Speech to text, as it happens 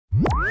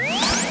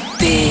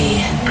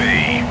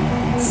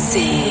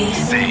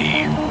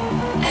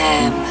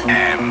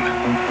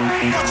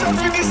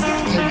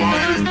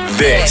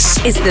This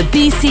is the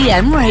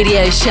BCM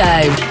Radio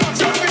Show.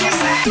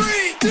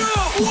 3, 2,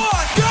 1,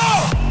 go!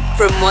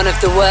 From one of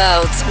the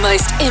world's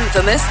most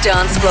infamous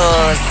dance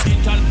floors.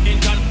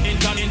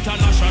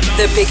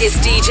 The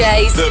biggest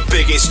DJs. The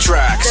biggest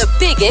tracks. The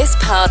biggest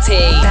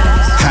party.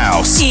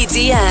 House.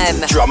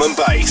 EDM. Drum and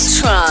bass.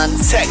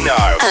 Trance. Techno.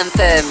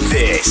 Anthems.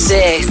 This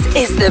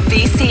is the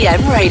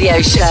BCM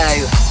Radio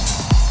Show.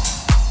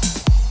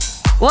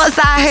 What's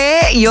that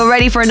here? You're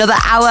ready for another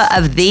hour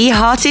of the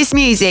hottest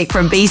music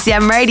from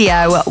BCM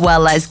Radio? Well,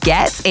 let's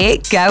get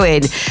it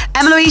going.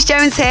 Emma Louise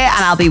Jones here,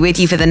 and I'll be with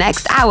you for the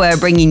next hour,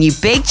 bringing you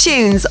big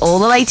tunes, all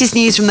the latest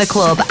news from the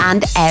club,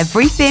 and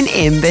everything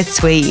in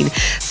between.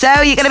 So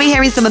you're going to be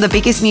hearing some of the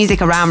biggest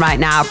music around right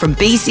now from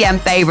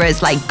BCM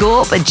favourites like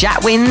Gorp,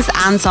 Jack Wins,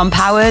 Anton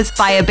Powers,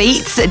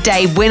 Firebeats,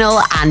 Dave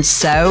Winnell, and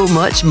so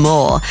much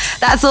more.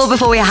 That's all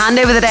before we hand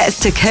over the decks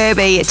to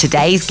Kirby,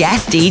 today's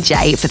guest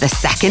DJ for the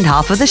second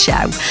half of the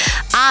show.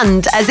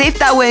 And as if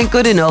that weren't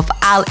good enough,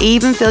 I'll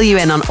even fill you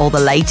in on all the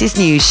latest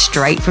news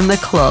straight from the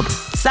club.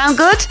 Sound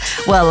good?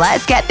 Well,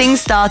 let's get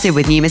things started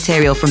with new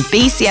material from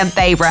BCM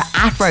favourite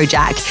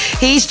Afrojack.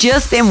 He's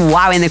just been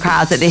wowing the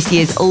crowds at this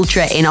year's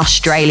Ultra in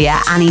Australia,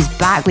 and he's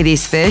back with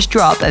his first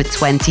drop of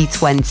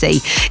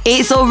 2020.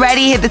 It's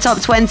already hit the top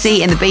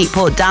 20 in the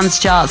Beatport dance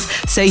charts,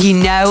 so you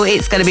know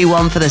it's going to be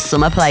one for the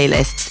summer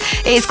playlists.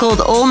 It's called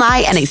All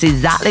Night, and it's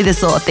exactly the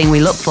sort of thing we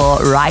look for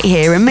right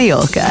here in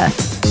Mallorca.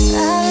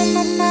 Out of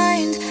my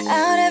mind,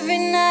 out every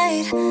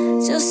night,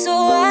 just so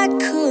I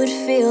could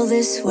feel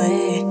this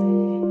way.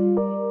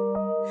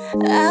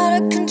 Out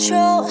of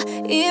control,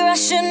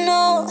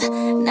 irrational,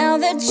 now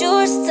that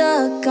you're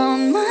stuck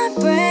on my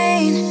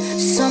brain.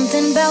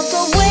 Something about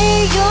the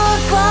way you're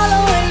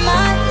following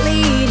my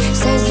lead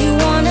says you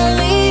wanna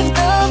leave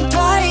the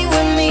party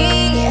with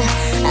me.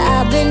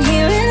 I've been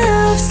hearing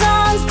love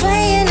songs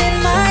playing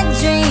in my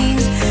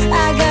dreams.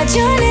 I got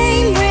your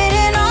name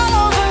written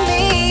all over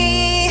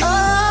me.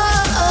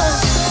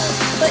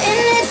 We're in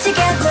it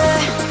together,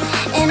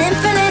 an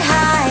infinite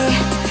high,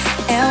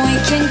 and we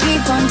can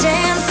keep on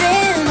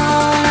dancing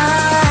all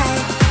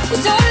night. We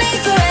don't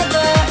need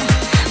forever,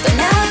 but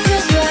now it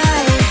feels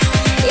right.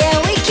 Yeah,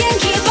 we can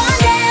keep on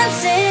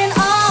dancing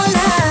all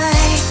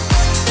night,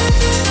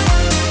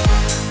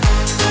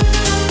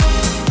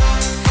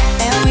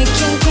 and we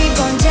can keep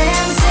on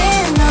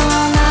dancing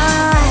all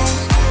night.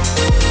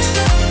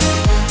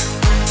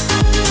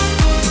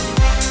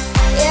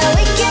 Yeah,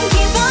 we can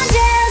keep on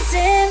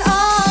dancing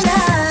all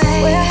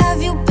night. Where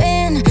have you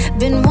been?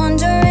 Been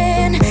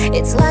wondering.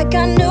 It's like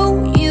I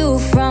knew you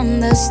from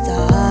the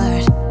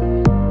start.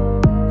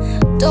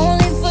 Don't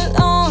leave for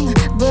long,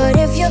 but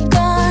if you're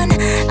gone,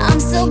 I'm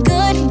still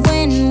good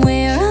when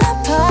we're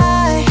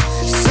apart.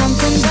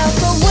 Something about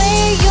the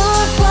way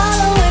you're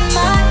following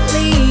my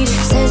lead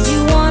says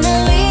you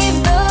wanna leave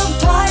the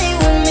party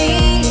with me.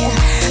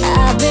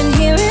 I've been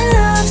hearing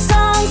love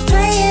songs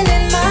playing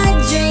in my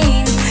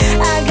dreams.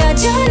 I got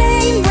your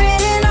name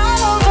written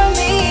all over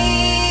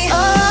me.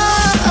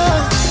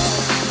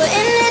 We're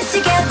in it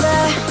together,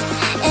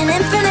 an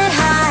infinite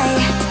high,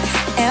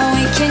 and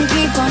we can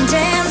keep on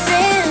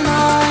dancing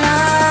all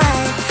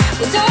night.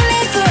 We don't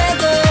need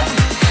forever,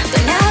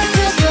 but now it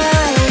feels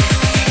right.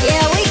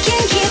 Yeah, we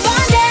can keep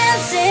on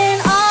dancing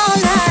all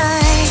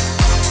night,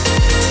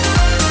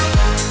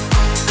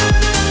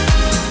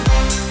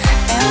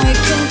 and we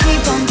can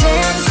keep on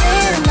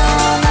dancing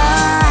all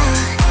night.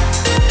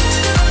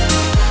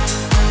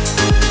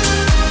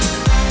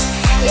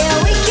 Yeah,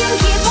 we can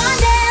keep on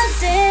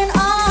dancing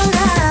all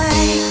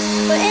night.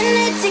 We're in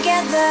it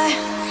together,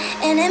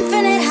 an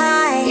infinite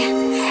high,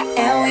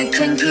 and we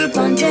can keep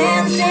on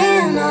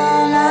dancing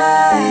all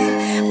night.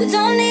 We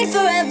don't need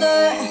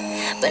forever,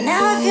 but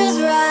now it feels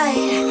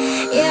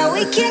right. Yeah,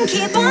 we can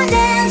keep on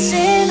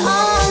dancing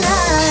all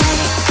night.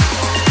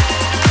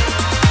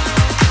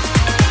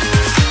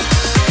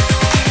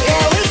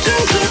 Yeah, we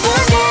can keep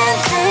on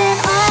dancing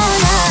all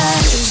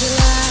night.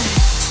 July,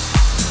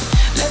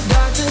 let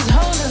darkness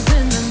hold us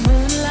in the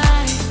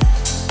moonlight.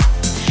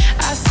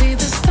 I see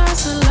the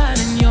stars align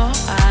in your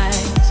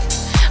eyes.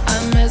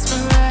 I'm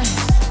mesmerized,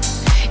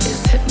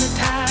 it's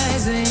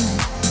hypnotizing.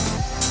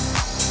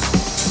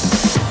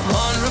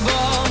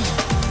 Vulnerable,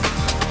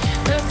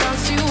 the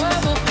thoughts you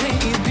ever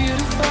paint you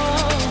beautiful.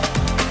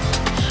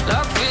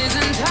 Like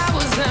freezing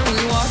towers and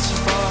we watch you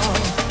fall.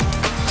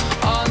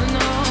 All in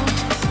all,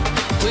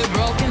 we're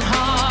broken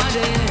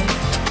hearted.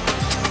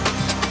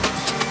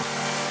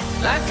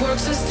 Life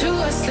works us to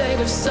a state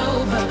of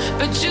sober,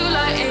 but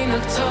July ain't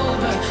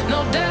October. No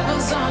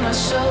devils on our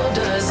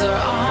shoulders or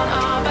on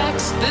our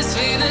backs. This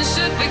feeling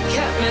should be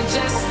kept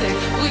majestic.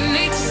 We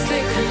need to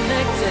stay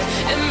connected,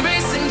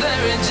 embracing the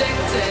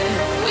rejected.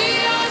 We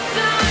are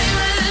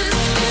diamonds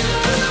in the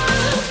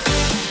rough,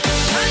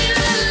 shine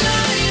a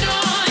light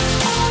on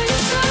all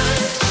your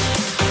touch.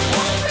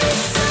 Won't be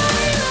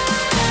silent,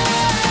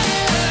 'cause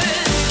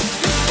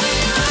we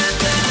are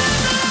diamonds.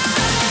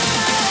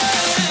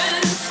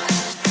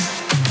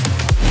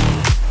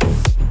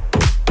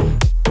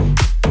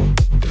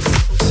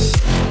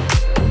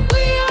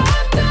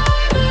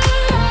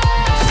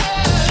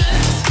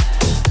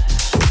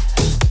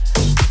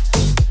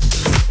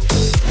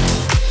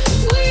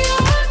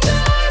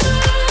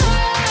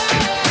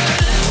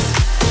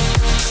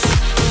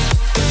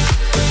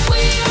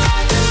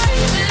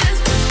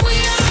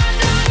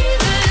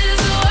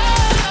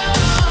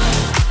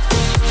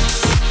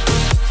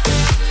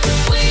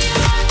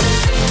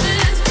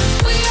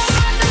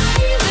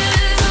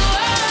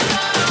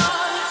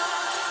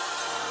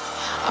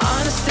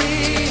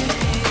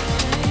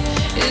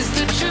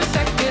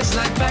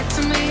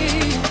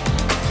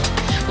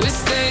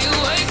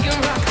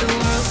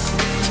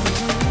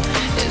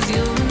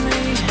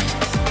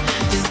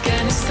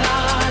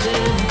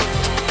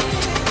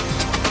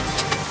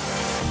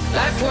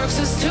 works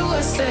us to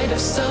a state of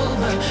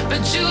sober,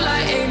 but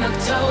July ain't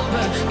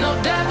October. No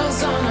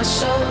devils on our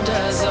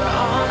shoulders or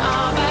on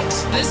our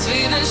backs. This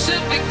feeling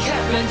should be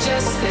kept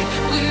majestic.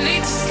 We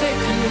need to stay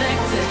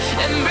connected,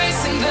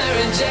 embracing the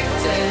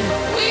rejected.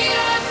 We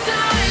are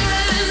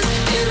diamonds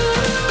in a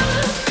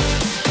room,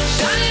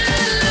 shining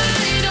a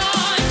light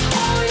on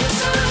all you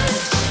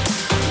touch.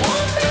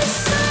 Won't be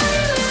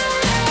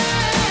silent,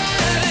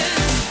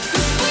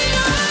 'cause we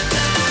are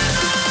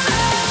diamonds.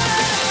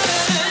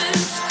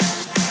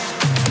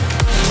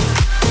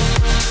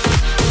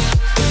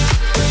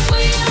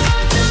 We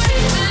are diamonds.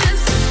 We are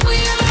diamonds. We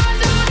are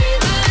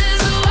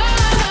diamonds.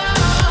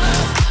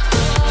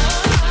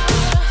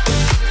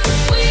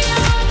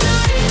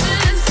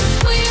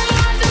 We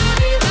are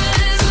diamonds.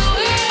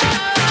 We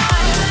are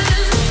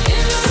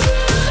in the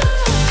room,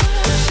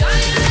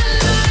 shining a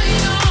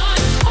light on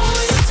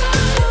all your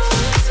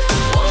touch.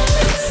 Won't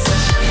be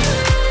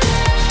silent.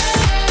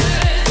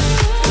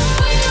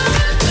 We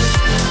are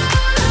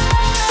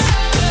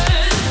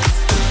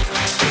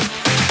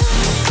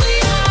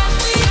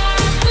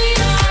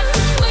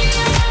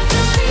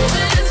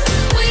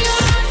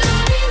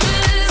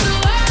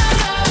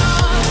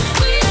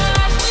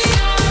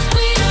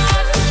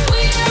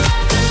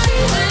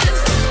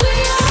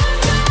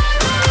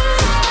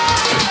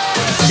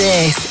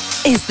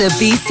This is the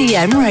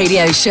BCM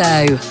Radio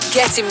Show.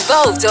 Get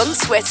involved on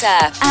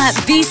Twitter at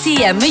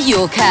BCM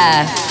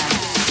Mallorca.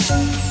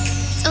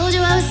 Told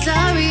you I was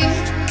sorry,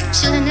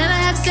 should've never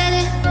have said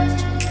it.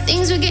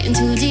 Things were getting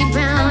too deep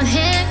round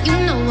here, you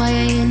know why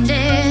I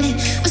ended it.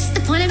 What's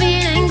the point of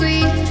being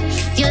angry?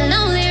 You'll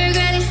only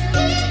regret it.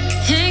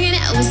 Hanging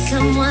out with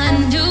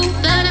someone new,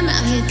 but I'm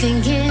out here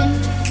thinking,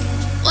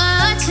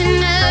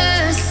 watching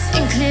us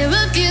in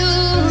clearer view.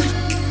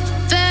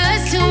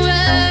 First to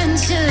run,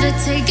 should've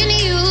taken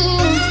you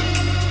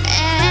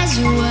as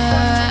you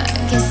were.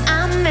 Guess I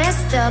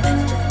messed up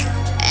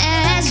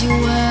as you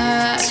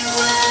were.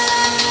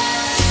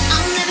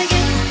 I'll never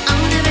get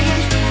over you.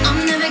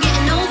 I'll never get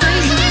over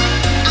you.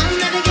 I'll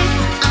never get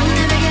over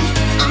you.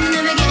 I'm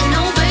never getting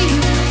over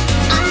you.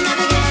 I'm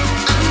never getting over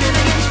you.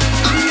 I'm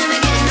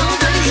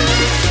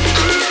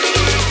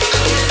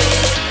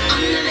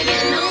never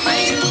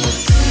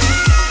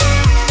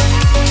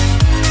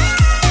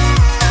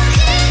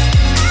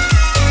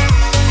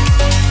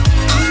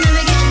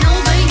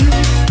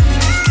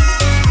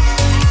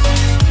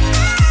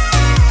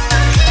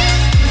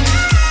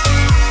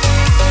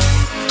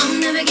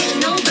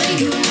getting over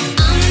you. I'm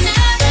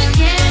never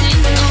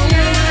getting over.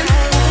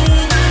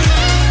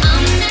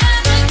 I'm never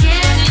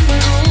getting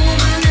over.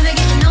 I'm never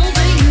getting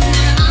over you.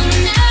 I'm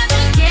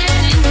never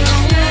getting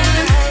over.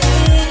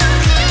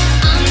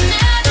 I'm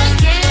never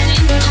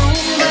getting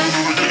over.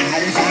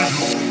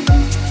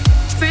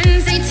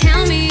 Friends, they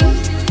tell me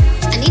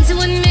I need to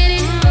admit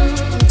it.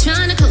 I'm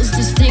trying to close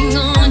this thing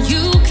on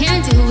you.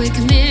 Can't deal with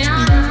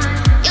commitment.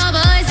 Your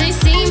boys, they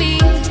see me.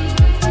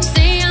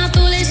 Say I'm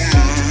foolish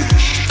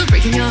for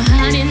breaking your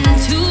heart in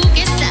two.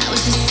 Guess I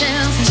was just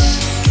selfish.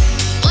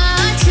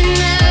 Watching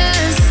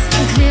us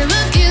in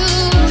clearer view.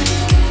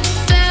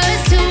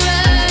 First to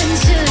run,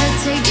 should've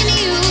taken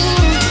you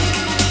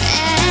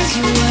as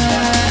you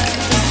were.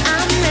 'Cause I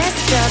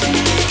messed up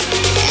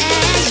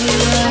as you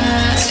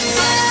were.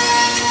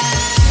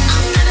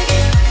 I'm never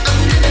getting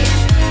over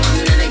you. I'm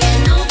never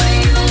getting over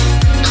you.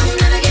 I'm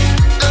never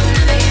getting over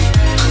you.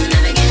 I'm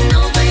never getting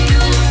over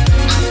you.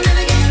 I'm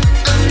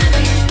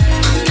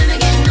never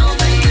getting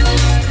over you.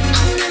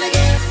 I'm never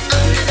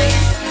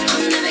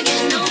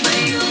getting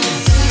over you. I'm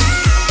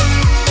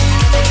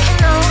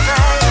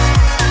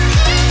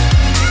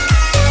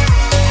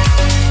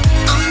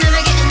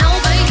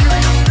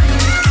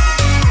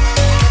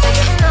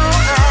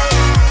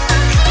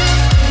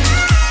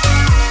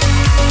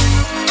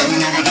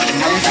never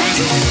getting over. I'm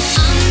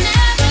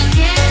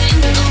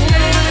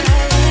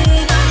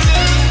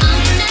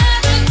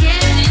never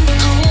getting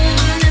over. I'm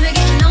never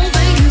getting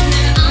over you.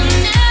 I'm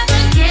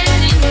never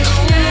getting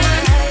over.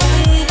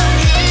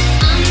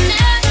 I'm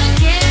never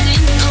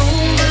getting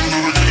over.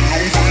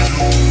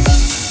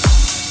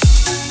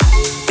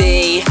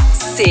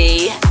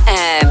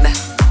 BCM.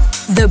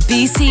 The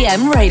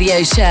BCM Radio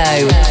Show.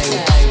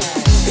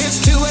 It's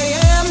 2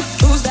 a.m.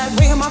 Who's that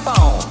ringing my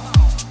phone?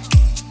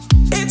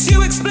 It's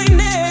you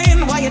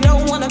explaining why you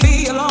don't wanna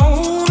be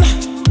alone.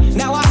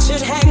 Now I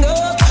should hang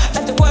up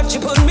after what you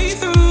put me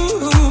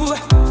through.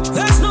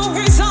 There's no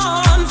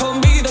reason for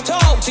me to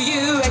talk to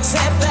you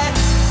except that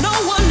no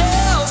one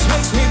else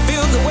makes me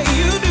feel the way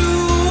you do.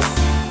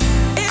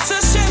 It's a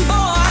shame,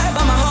 boy,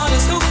 but my heart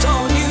is hooked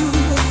on you.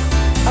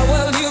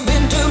 Well, you've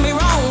been doing me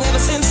wrong ever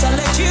since I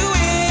let you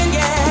in,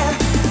 yeah.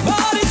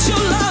 But it's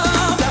your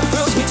love that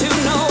thrills me to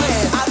know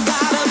it. I've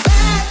got a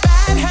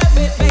bad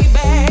habit,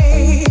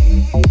 baby.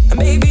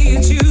 Maybe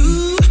it's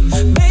you.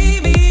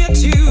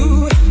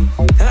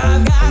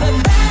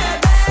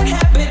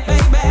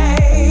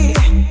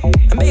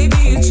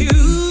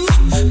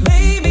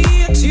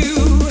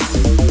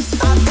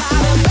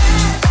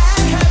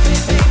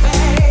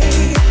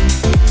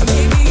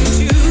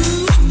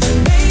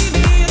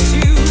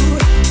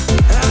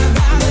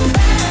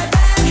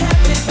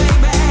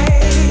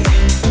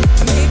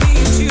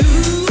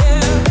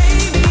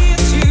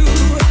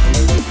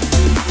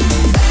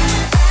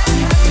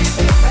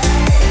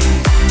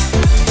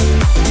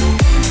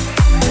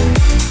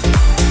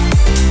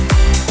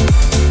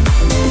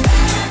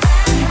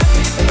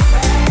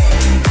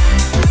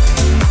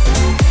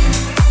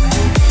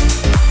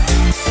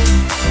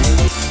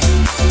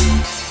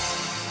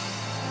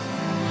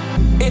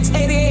 It's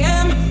 8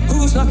 a.m.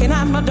 Who's knocking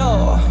at my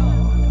door?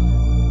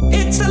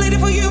 It's a lady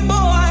for you,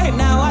 boy.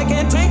 Now I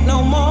can't take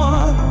no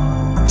more.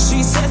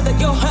 She says that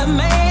you're her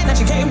man and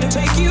she came to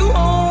take you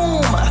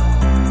home.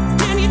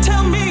 Can you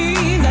tell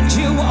me that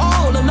you were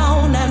all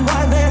alone and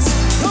why there's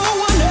no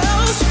one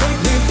else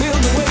make me feel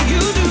the way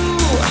you do?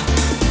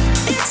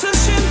 It's a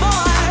shame,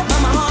 boy,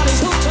 but my heart is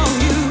hooked on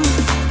you.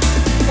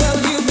 Well,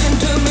 you've been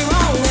doing me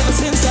wrong ever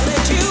since I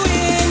let you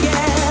in,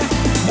 yeah.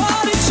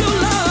 What is your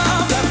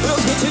love that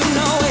thrills me to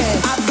know it?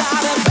 I've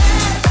got a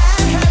bad,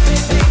 bad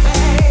habit,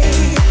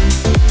 baby.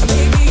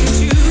 Maybe it's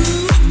you,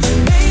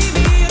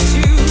 maybe it's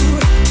you.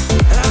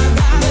 I've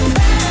got a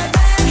bad,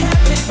 bad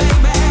habit,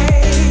 baby.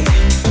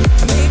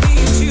 Maybe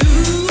it's you,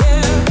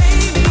 yeah.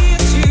 Maybe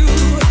it's you,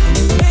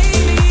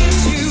 maybe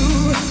it's you.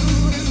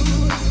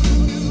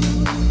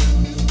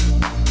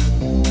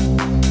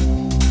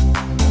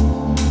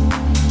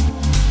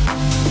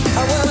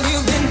 Well,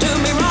 you've been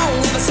doing me wrong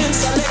ever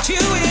since I let you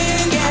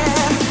in, yeah.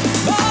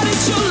 But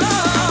it's your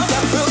love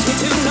that thrills me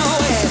to know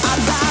it.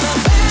 I've got a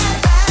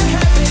bad, bad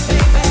habit,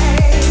 baby.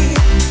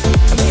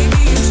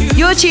 Maybe it's you.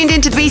 You're tuned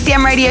into the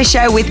BCM Radio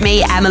Show with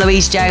me, Emma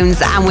Louise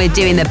Jones, and we're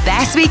doing the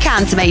best we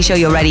can to make sure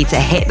you're ready to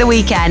hit the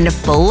weekend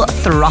full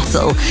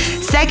throttle.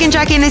 Second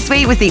track in this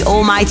week was the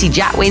almighty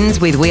Jack Wins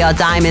with We Are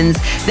Diamonds.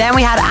 Then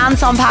we had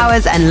Anton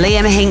Powers and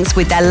Liam Hinks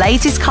with their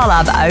latest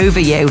collab, Over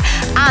You.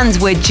 And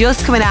we're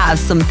just coming out of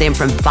something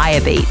from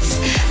Firebeats.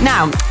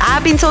 Now,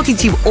 I've been talking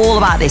to you all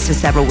about this for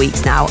several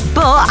weeks now,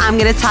 but I'm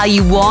going to tell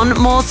you one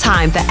more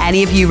time for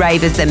any of you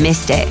ravers that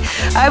missed it.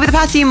 Over the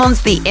past few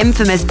months, the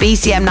infamous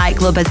BCM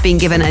nightclub has been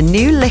given a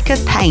new lick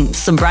of paint,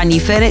 some brand new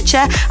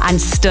furniture,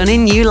 and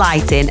stunning new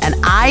lighting. And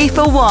I,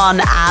 for one,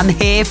 am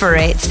here for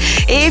it.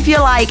 If you're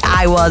like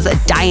I was,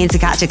 dying to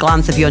catch a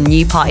glance of your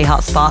new party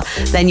hotspot,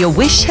 then your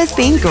wish has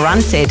been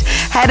granted.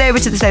 Head over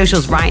to the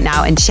socials right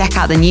now and check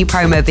out the new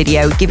promo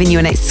video, giving you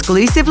an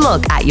exclusive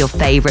look at your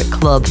favourite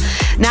club.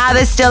 Now,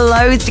 there's still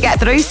loads to get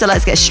through, so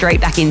let's get straight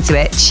back into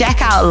it.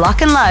 Check out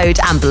Lock and Load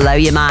and Blow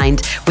Your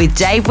Mind. With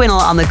Dave Winnell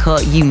on the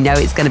cut, you know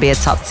it's going to be a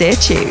top tier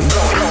tune.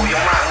 Blow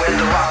your mind with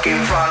the rock in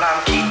front.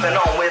 I'm keeping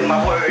on with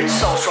my words,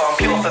 so strong,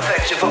 pure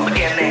perfection from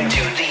beginning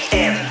to the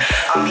end.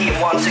 I'm here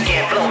once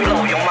again. Blow your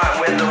mind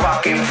with the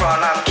rock in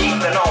front. I'm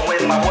keeping on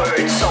with my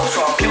words, so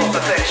strong, pure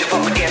perfection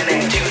from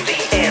beginning to the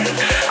end.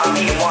 I'm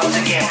here once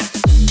again.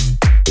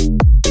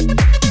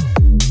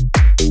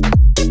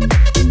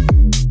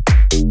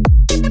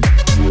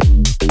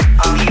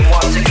 I'm here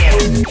once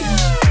again.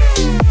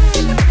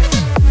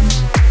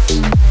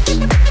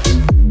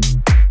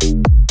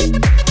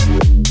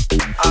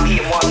 I'm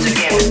here once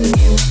again.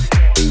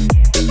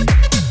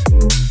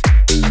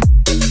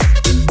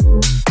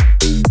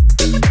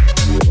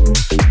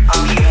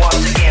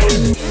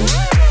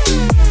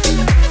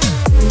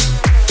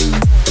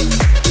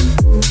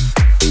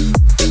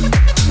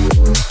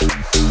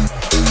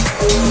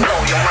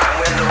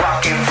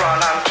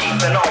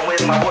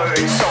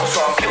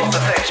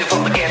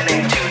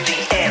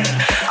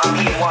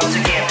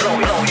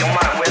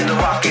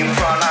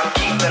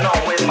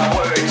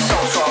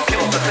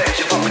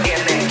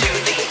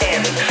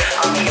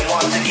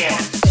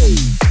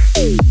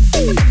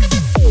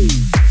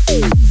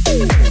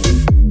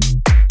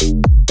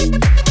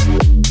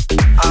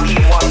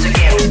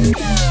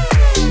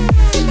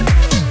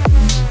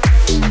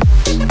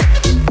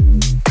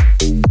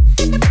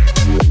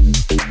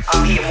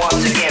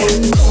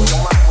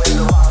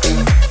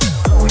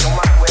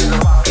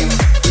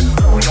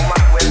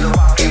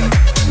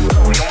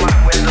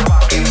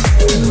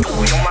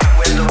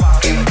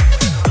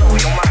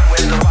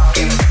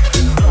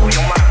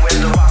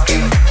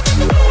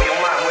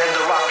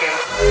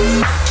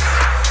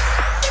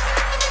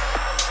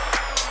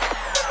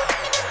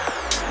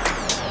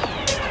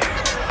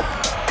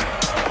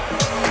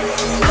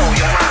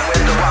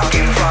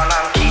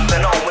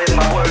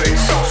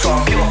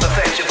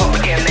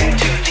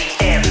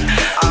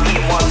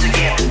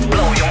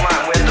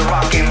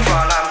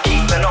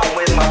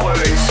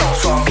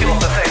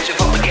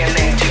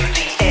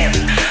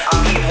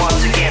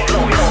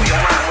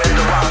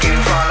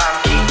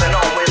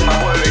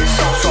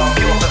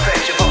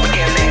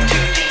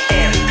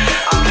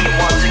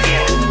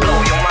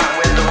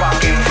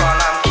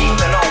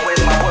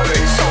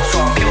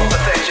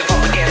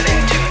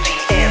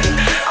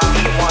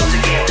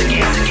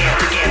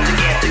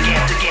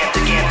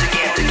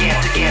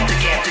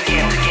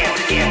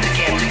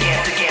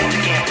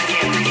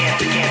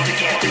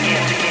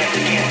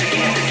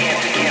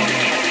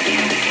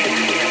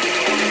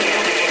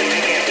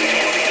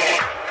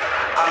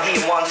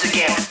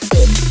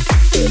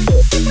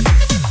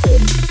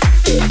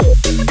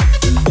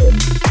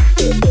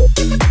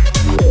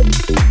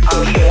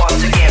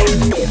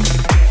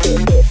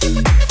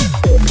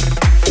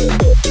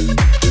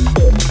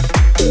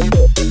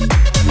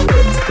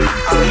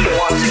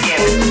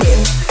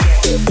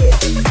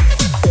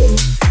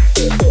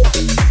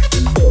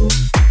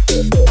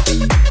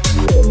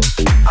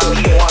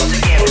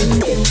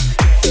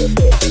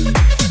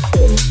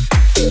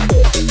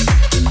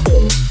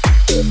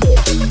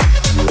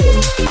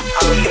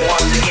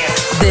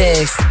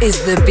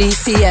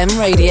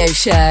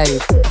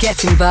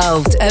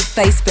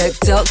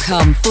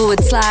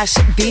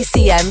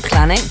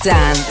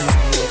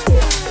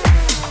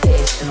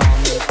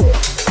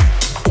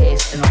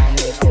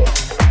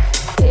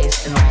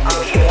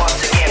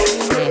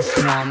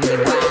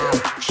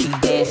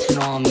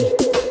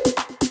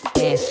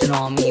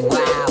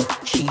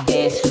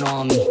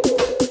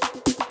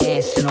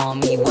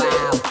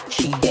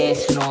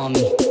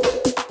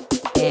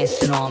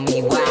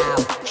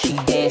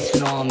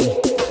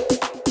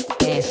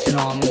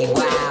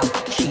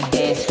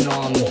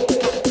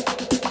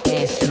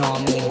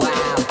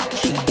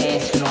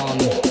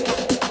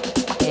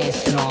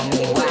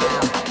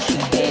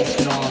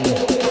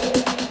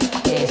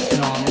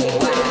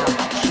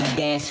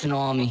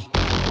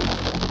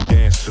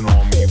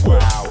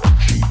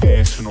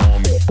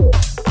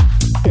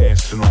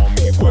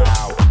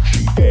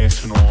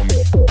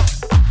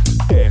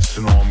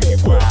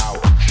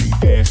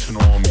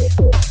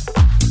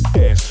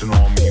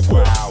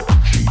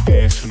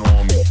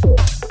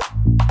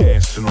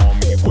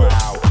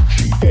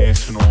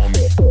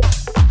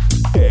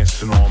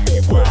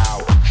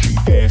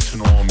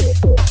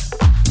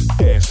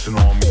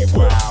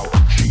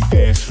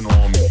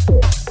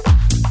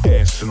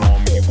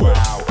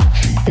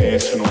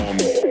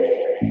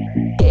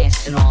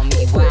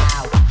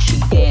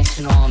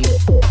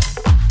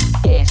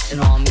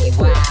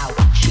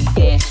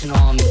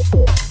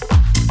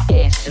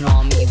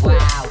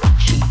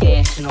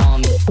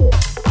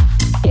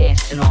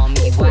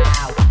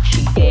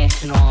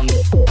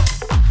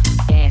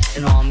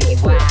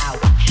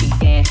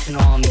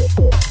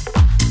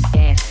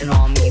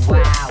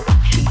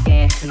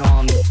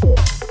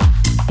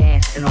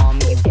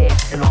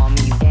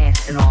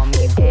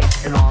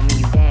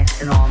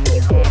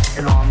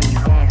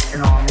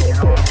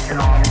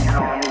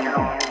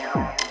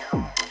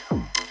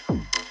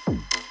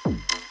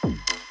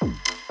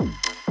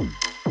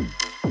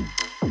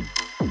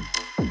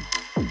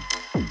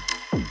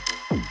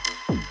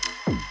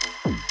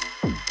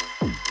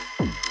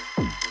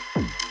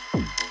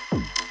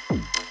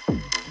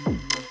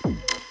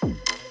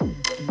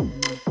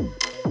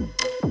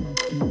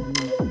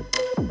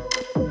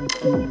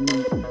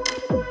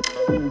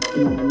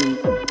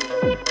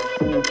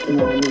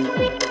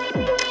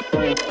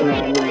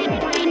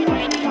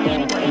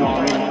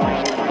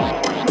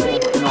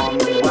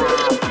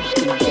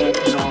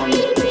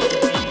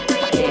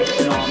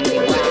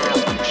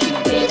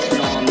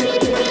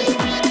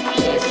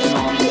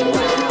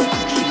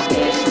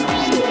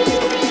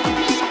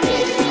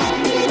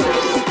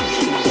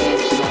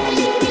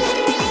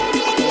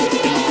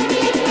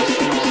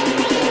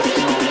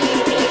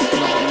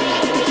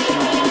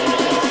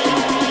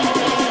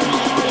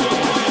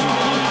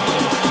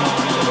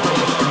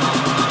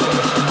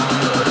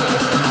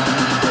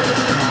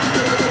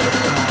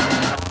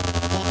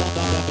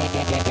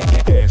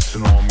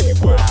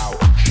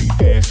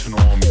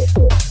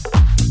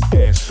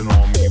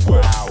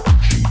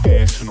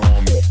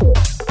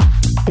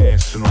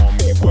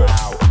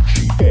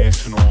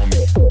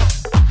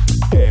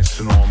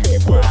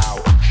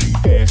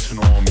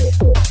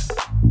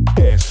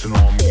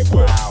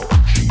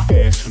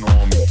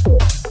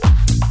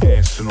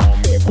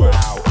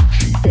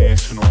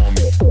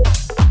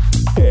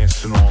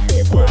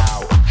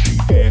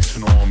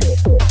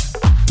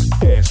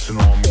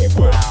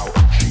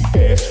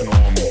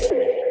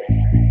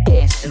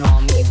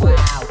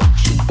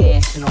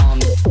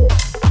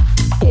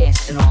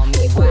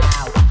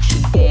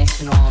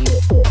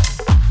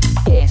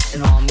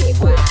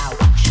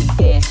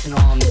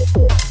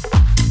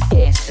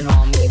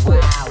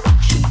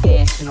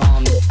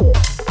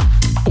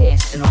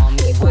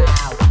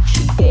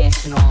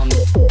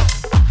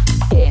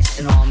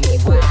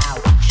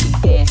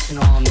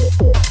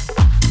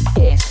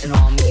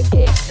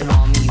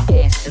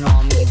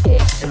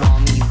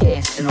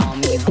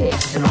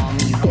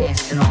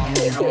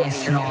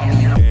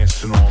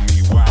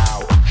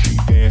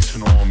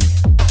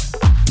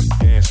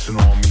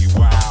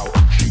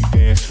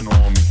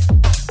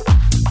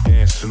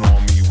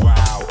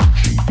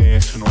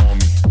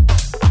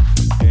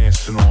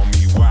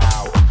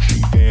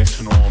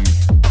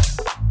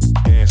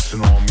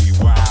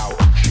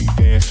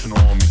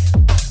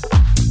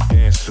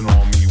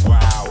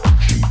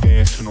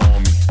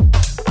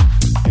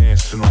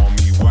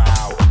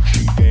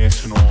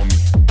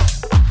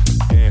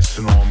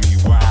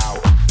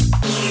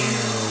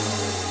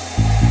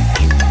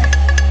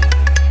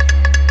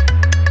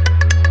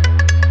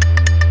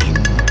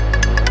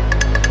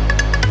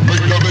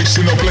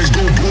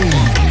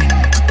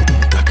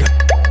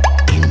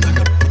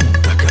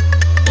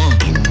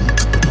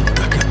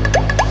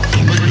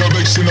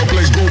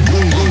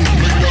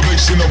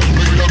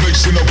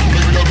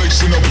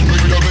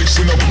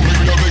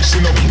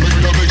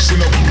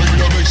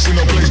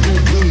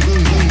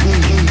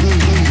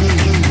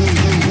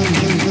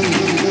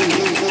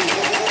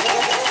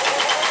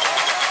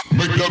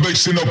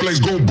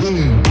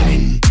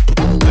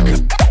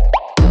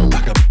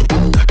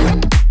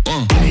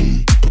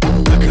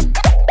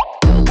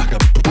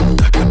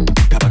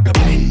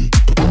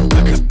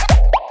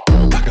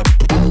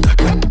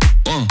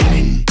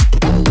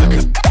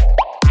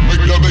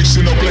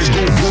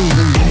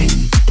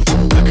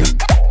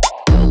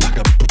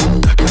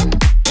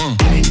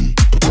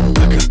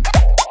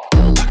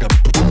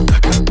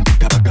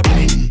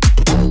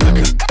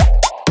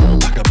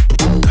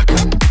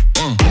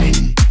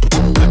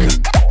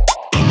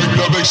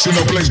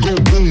 place go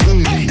boom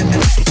boom.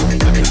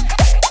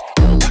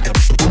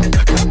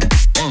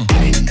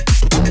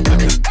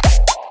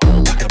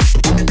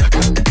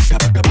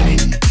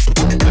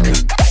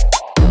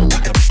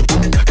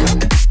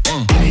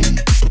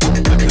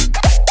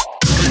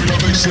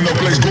 In the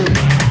place go.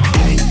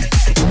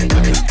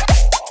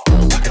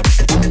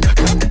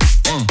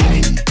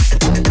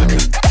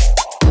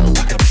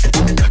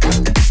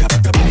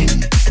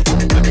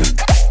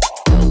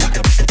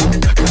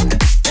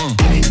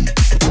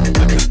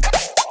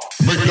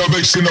 Make the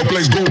bass in the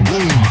place go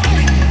boom.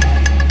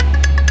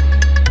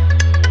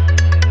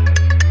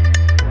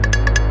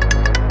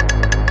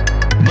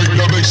 Make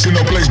the bass in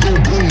the place go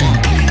boom.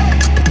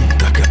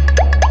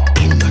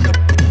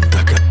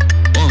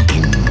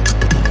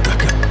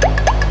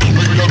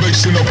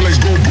 In the place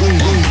go boom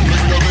boom.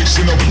 Make the bass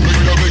in the,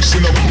 make the bass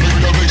in the,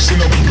 make the bass in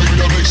the, make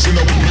the bass in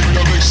the, make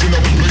the bass in the,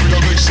 make the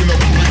bass in the,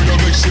 make the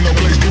bass in the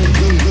place go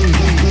boom boom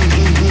boom boom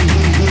boom boom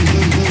boom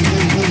boom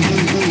boom boom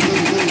boom boom.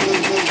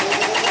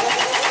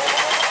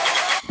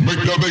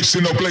 Make the bass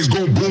in the place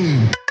go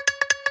boom.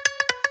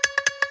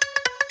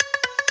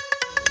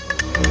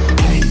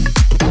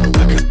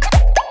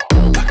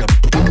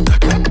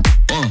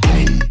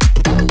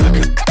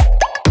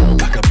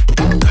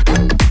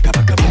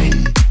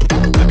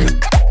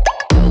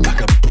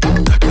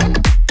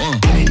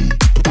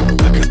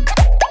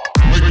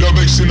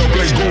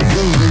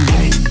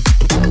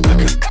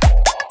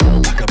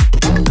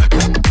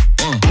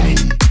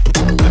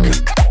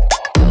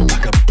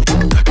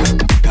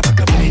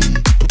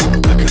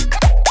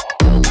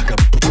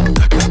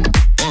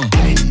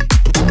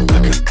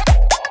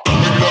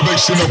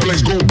 In the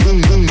place go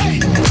boom boom.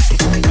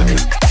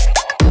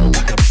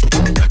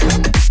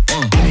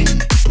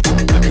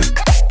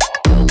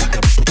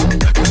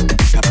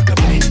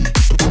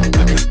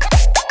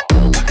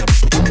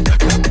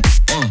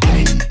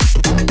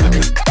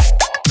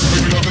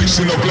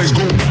 In the place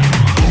go.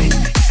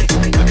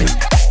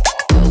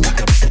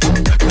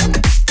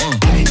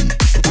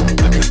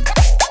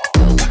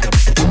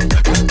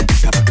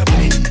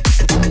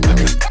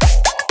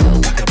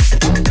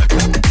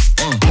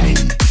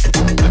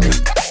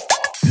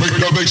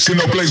 In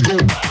the place go.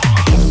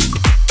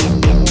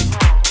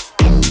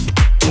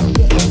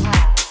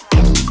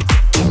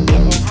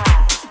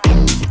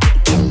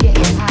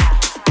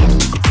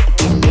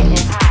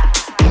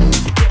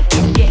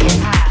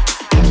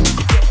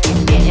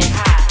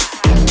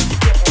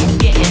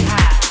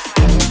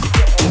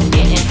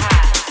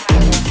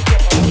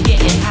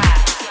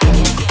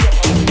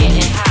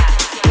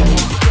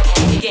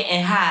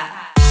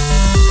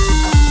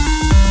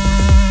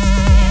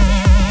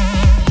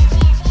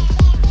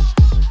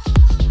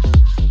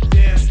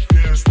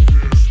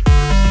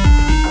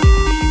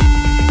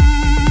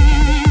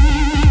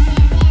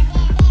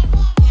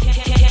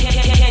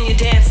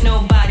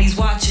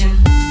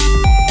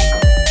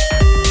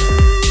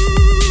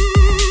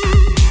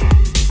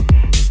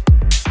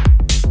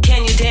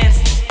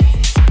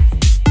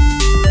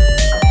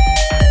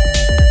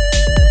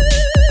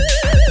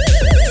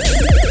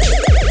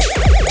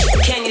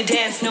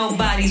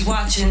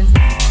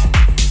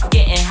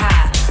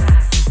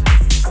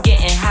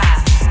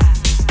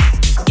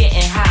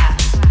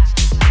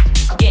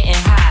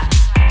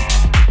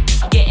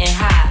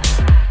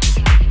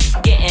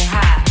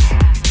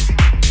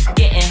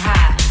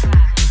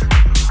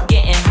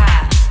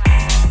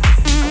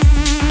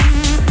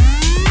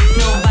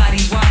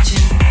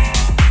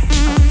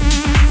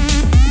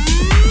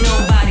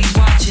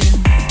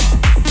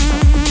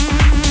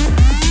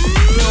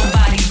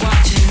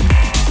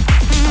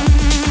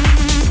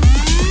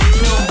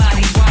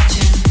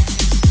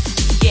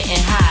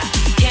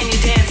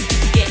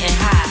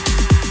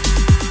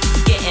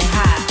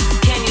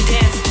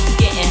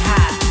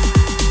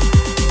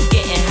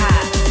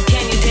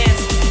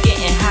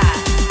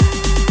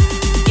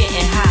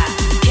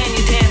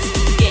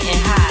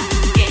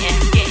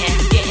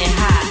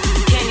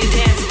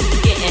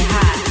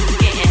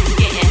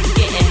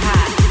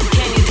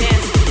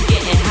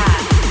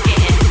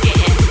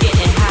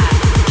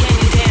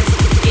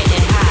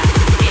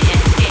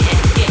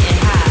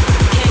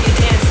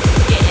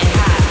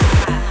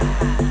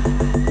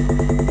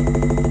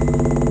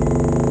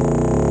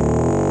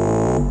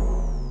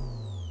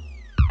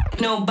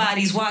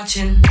 Nobody's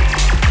watching.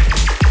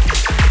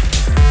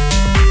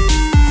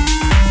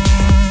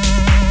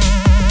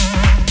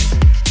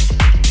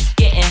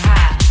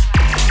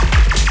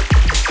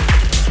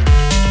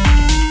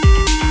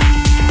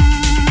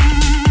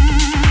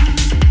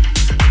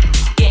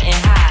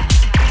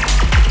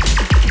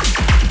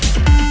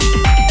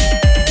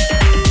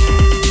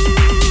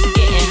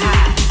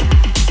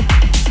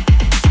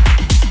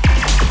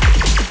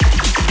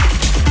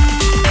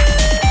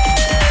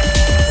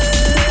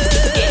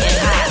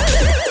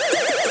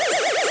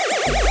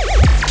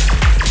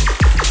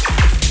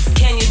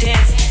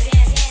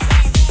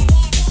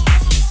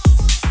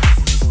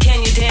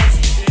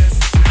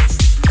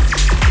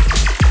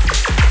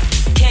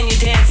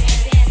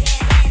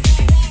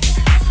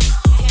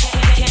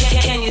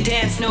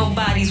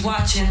 Nobody's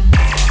watching.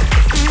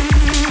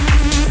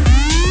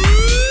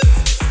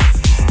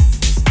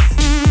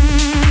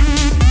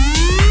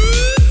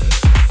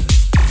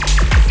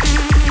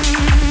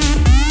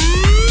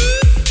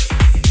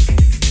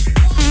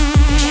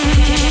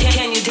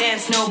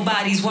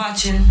 nobody's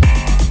watching.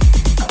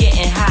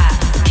 Getting high,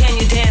 can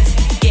you dance?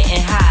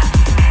 Getting high,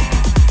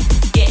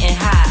 getting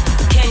high,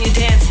 can you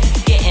dance?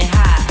 Getting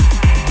high,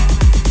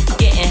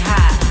 getting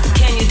high,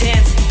 can you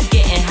dance?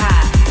 Getting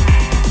high,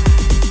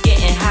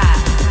 getting high,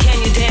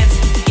 can you dance?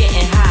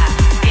 Getting high,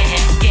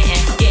 getting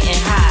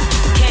high,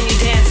 can you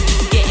dance?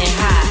 Getting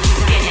high,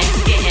 getting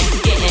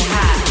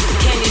high,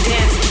 can you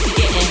dance?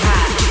 Getting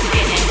high,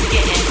 getting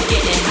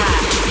high,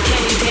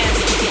 can you dance?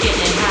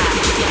 Getting high,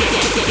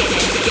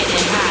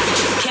 getting high,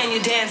 can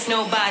you dance?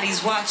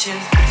 Nobody's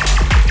watching.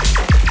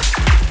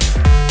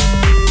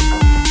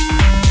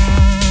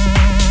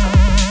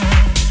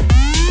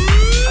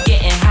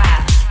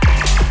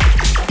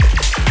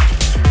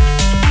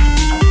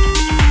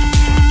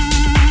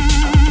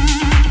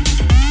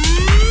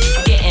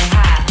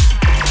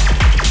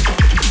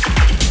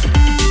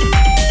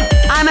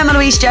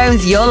 Louise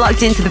Jones, you're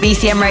locked into the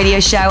BCM radio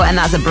show, and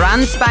that's a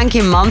brand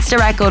spanking monster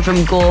record from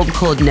Gorb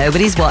called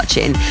Nobody's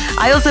Watching.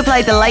 I also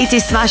played the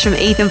latest smash from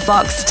Ethan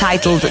Fox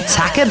titled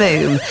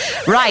Takaboom.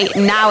 Right,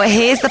 now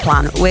here's the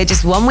plan. We're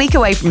just 1 week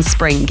away from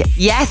spring.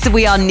 Yes,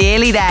 we are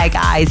nearly there,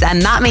 guys,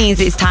 and that means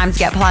it's time to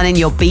get planning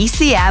your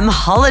BCM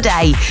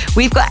holiday.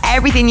 We've got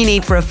everything you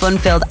need for a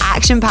fun-filled,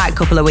 action-packed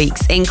couple of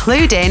weeks,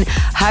 including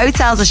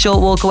hotels a short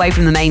walk away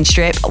from the main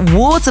strip,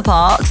 water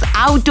parks,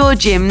 outdoor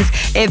gyms,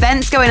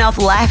 events going off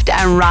left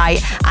and right,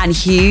 and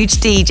huge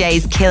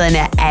DJs killing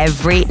it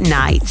every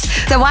night.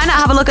 So why not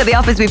have a look at the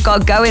offers we've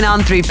got going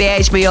on through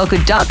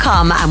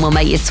bhmallorca.com, and we'll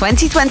make your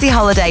 2020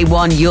 holiday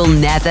one you'll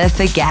never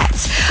forget.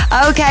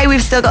 Okay,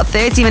 we've still got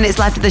 30 minutes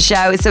left of the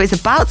show, so it's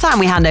about time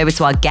we hand over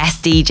to our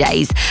guest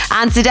DJs.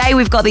 And today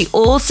we've got the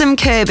awesome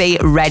Kirby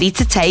ready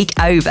to take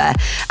over.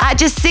 At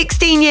just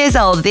 16 years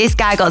old, this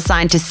guy got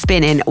signed to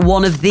Spinnin',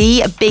 one of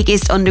the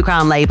biggest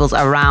underground labels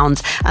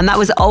around, and that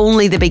was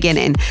only the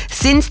beginning.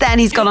 Since then,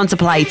 he's gone on to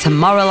play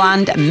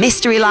Tomorrowland,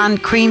 Mysteryland,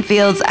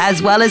 Creamfields,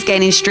 as well as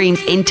gaining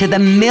streams into the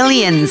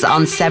millions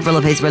on several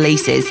of his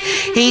releases.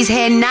 He's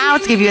here now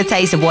to give you a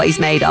taste of what he's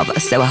made of,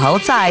 so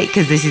hold tight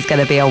because this is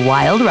going to be a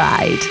wild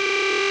ride.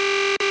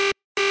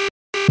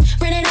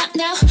 Bring it up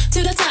now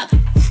to the top.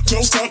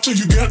 Don't stop till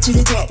you get to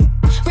the top.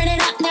 Bring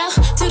it up now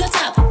to the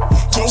top.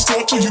 Don't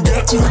stop till you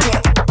get to the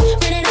top.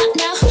 Bring it up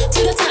now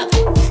to the top.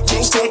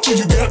 Don't stop till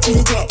you get to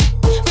the top.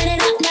 Bring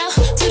it up now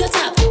to the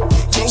top.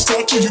 Don't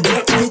stop till you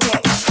get to the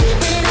top.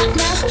 Bring it up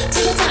now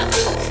to the top.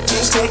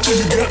 Don't stop till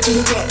you get to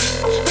the top.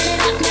 Bring it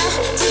up now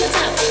to the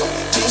top.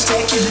 Don't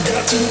stop till you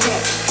get to the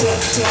top.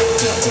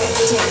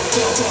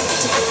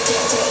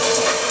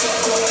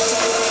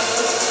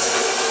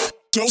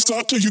 Don't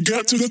stop till you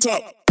get to the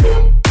top.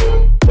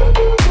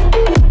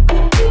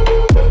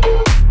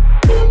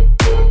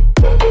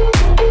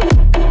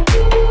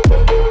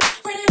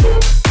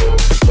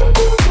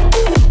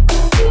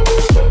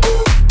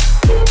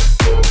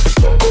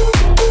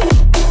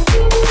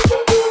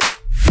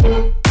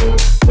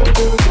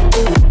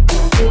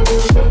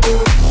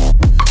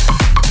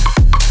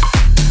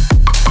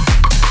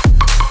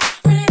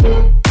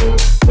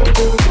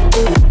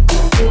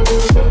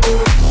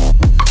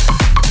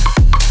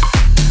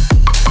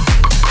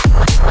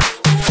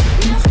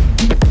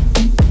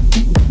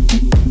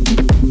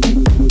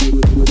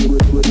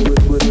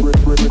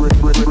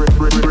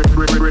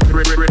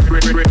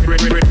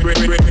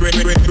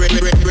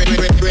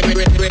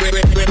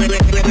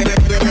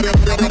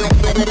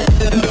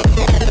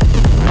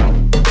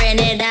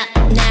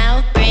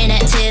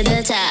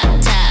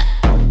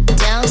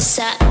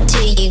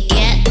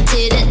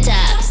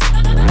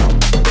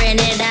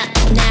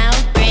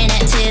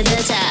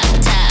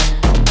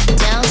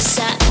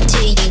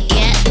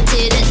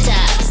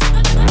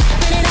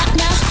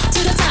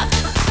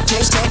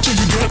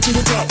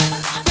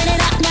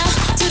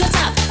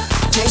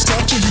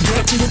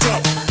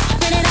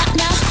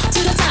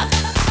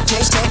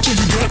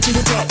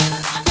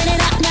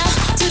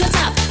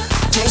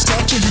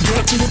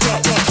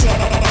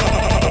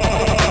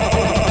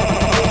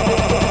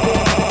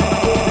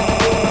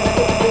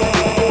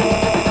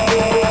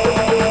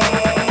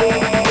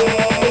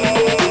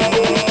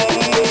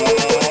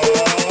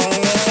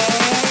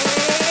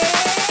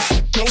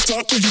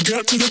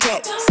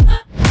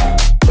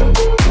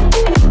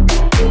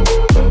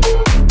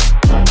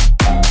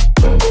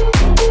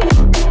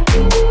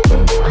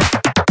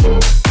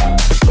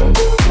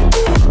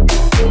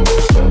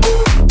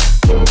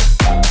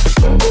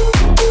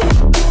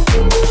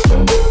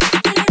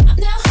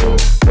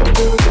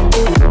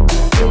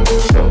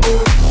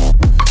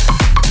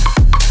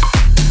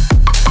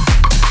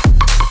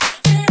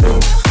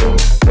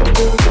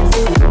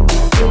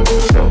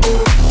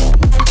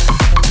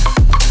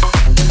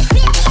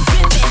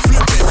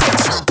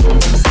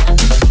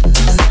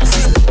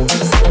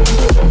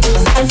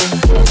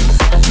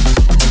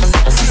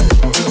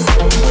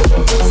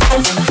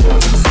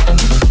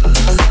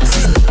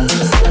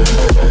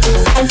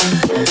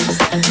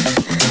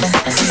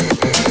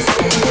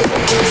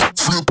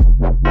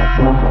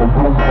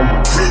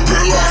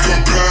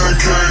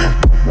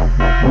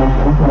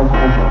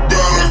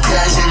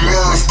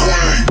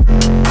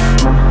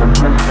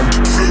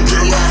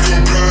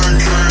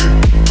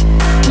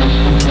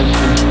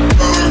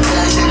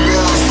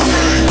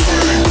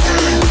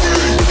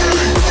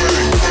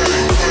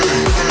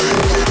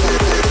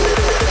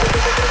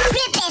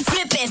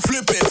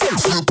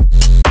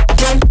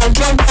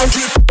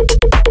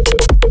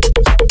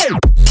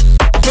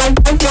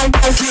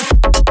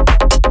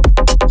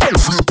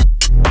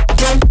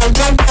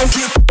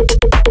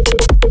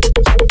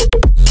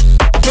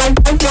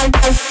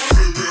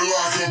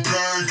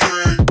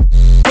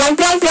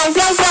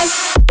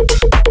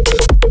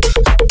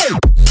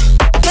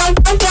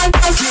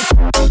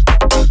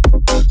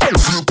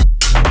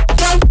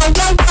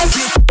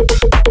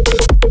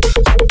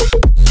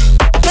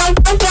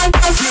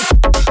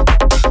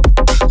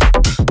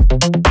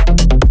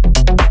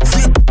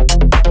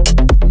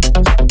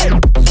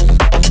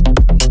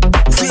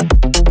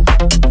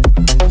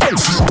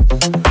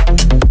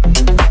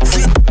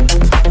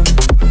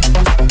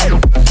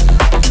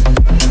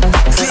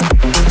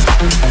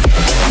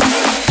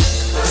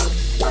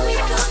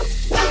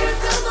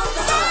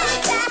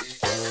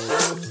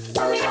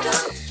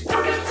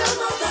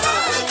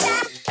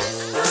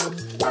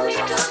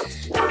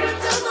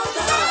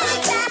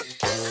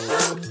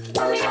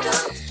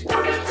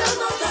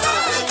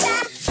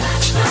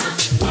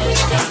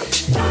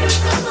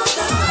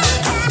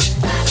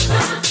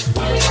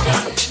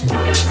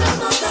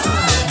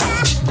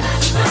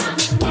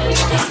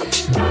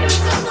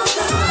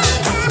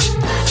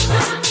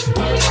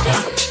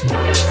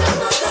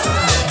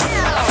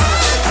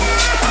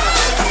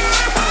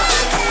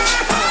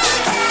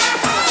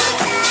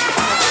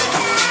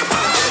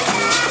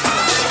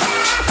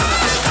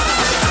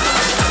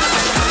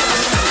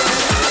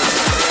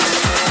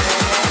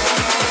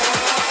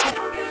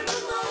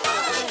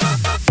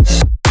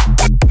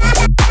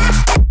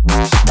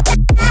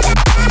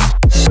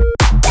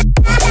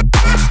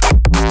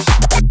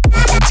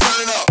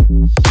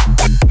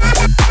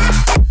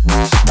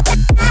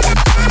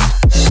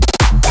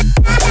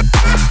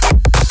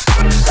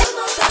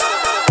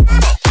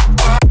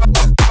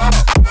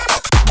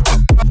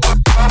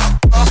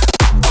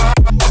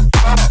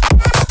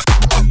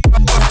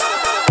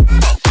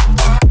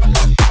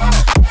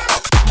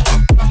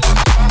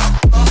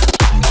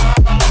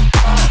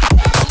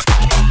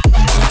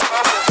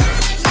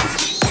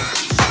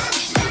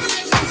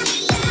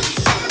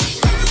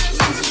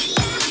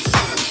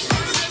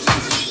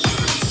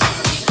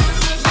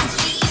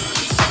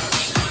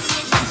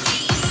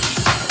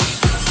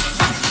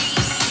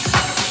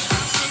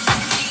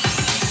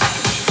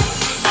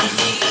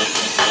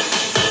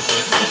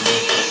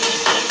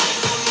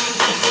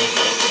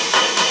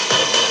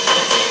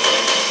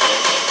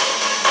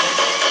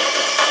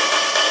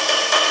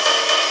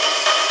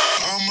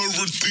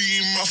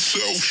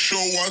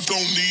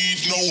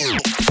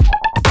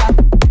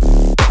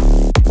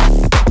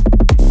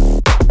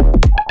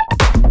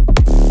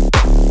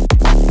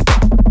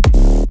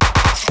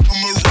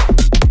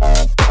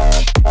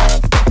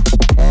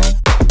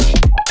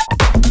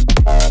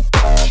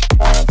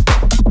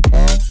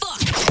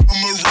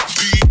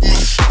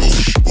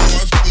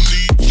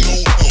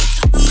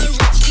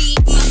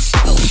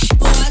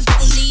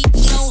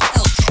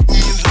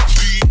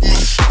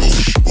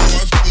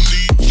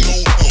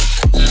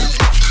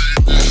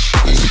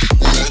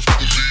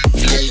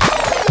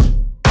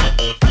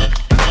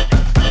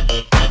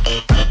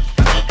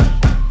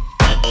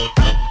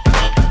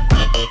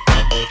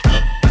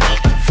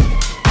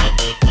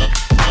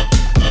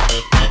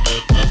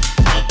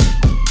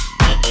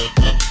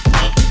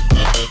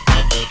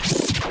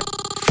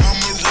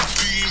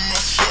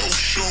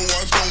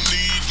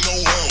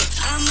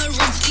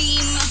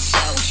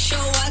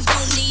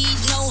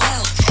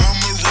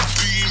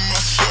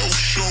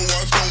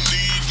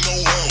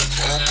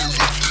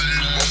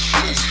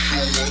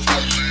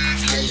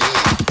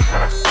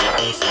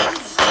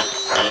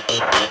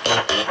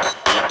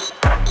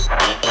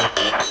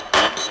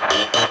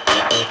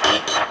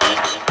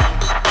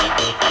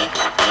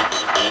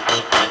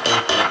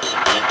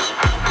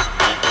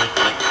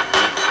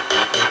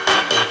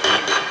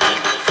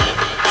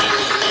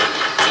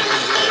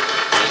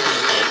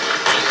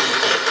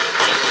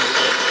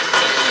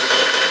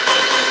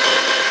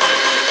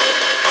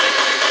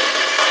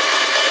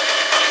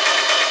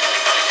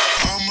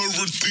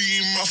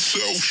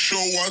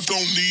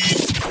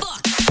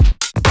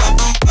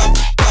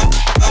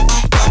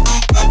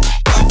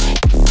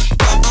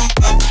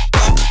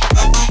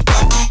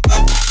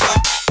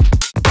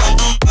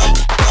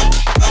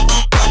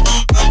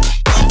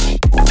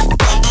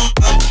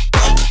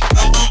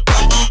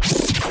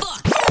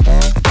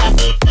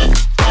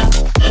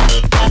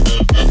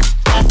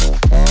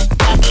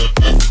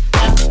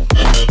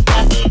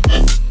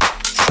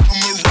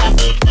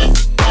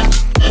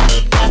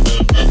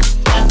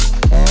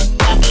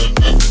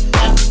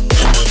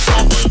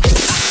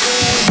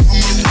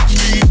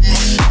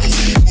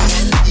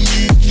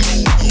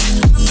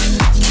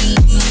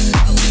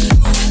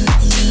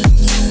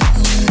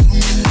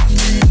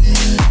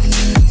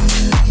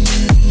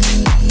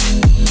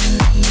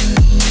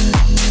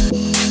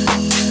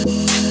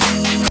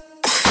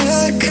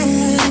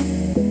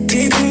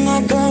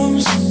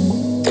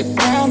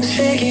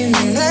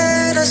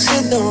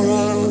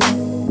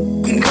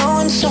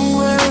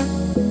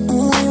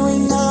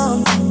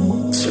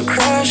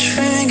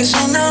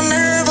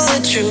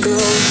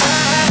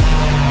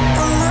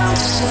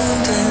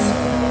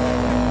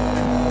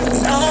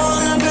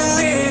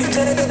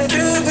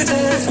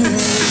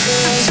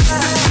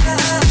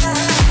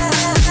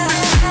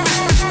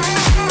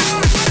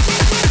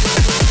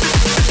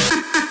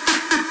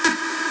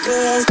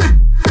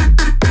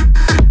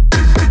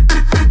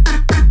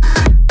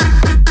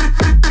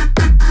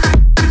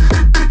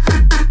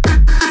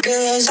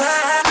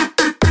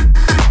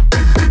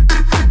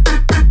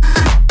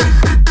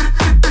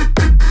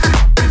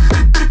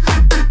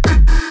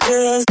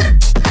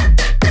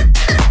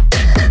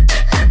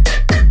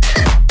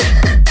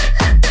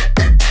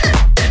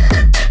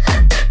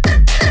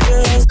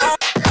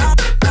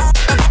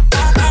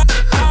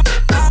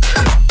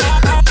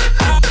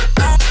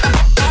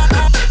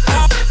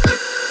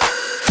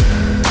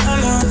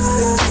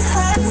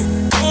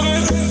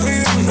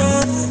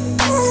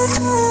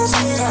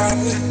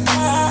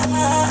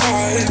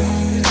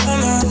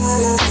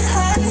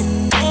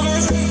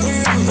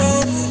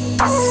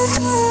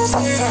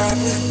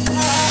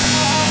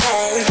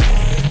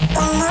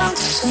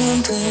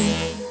 something,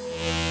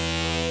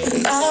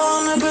 and I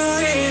wanna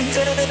believe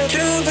that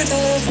you'll be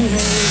there for me,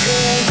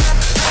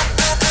 girl.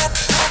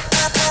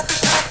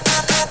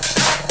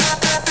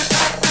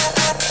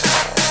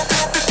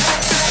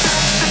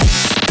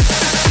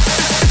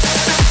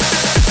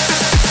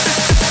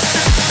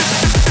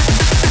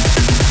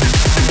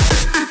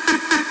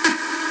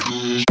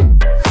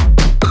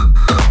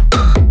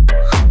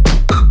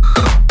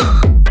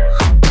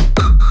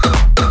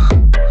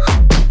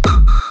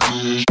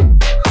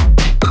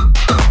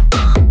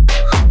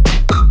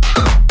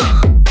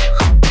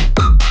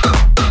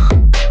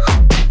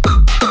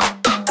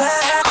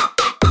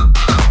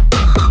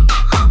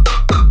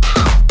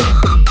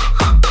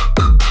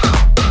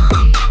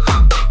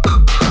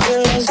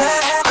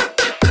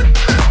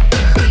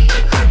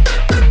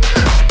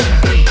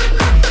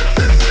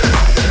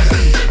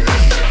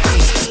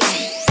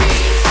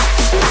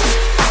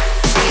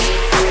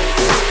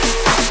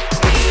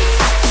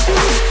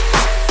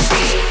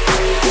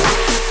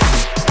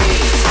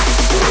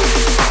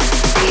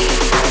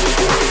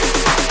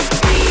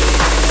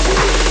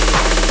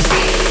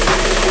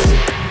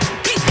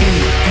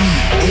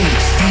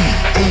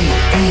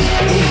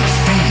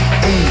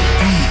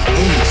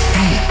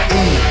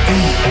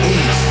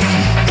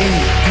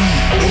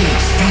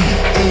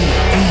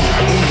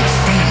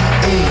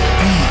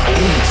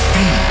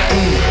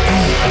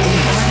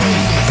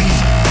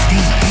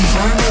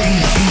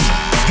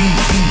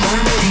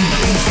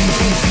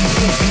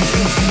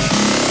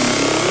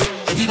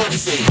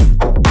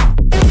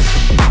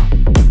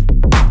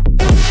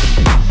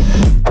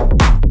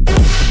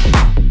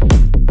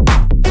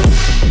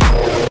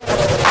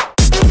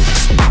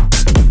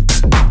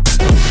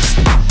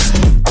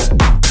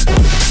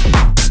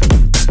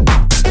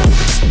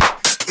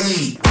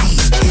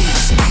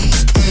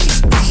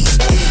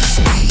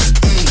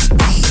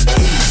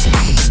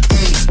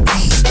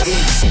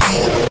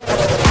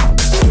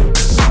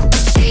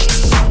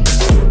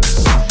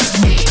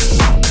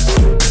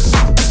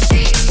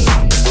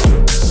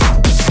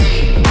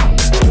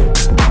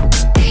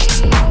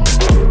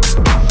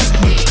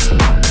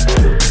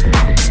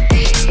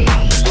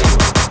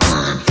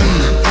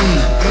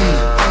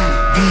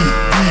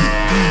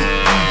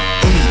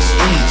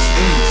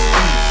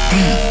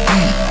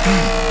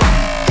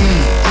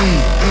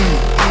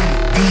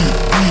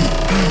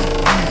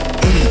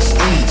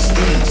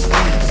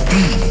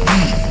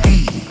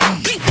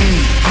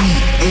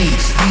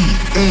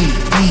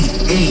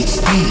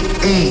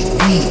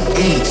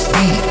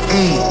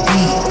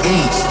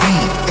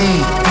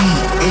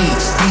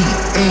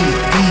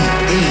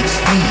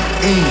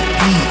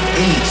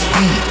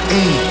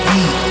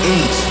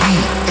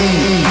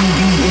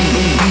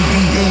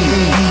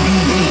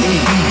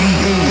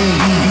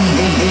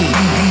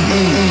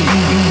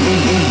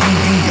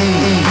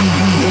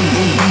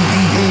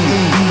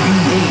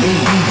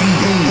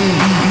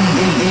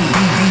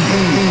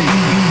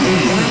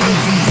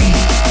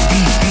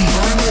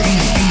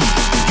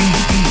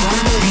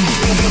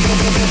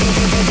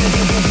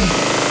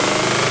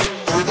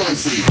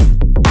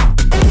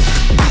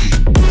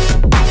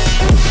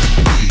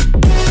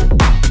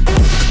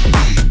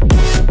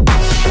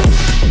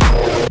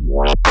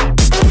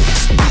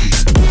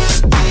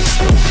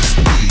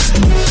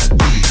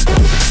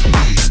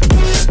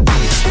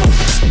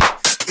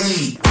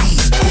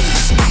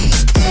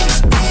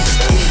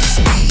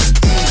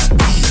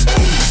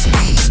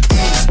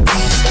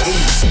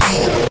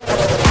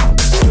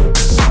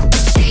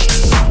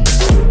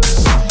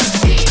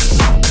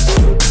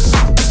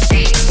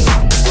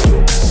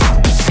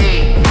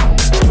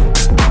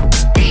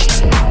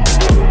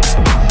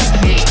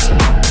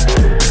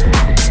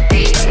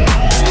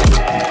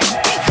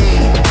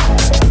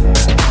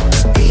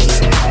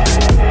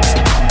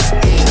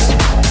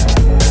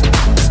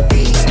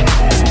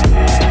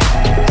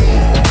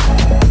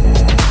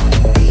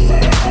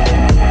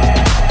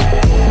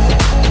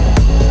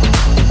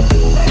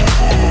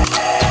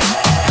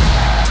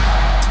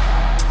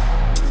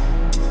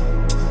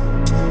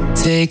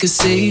 Take a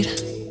seat,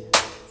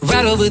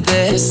 right over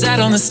there. Sat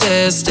on the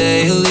stairs,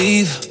 stay or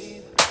leave.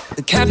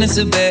 The cabinets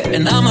are bare,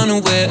 and I'm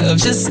unaware of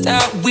just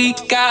how we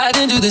got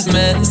into this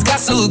mess. Got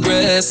so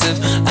aggressive.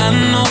 I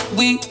know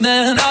we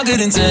meant all good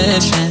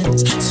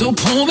intentions. So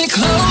pull me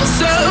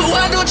closer.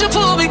 Why don't you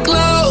pull me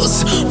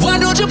close? Why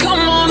don't you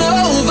come on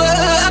over?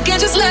 I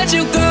can't just let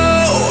you go.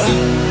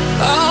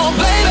 Oh,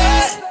 baby,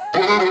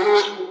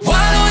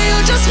 why don't you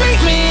just meet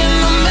me in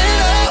the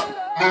middle?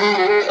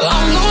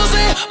 I'm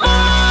losing my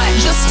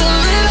mind just a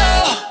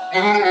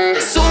little.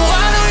 So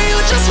why don't you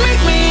just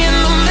meet me in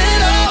the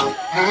middle?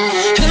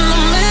 In the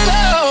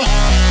middle,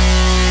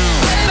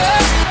 baby.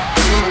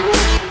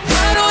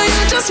 Why don't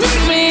you just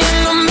meet me in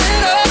the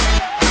middle?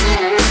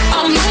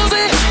 I'm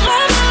losing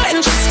my mind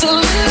just a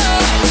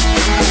little.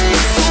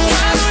 So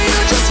why don't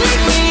you just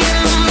meet me in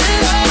the middle?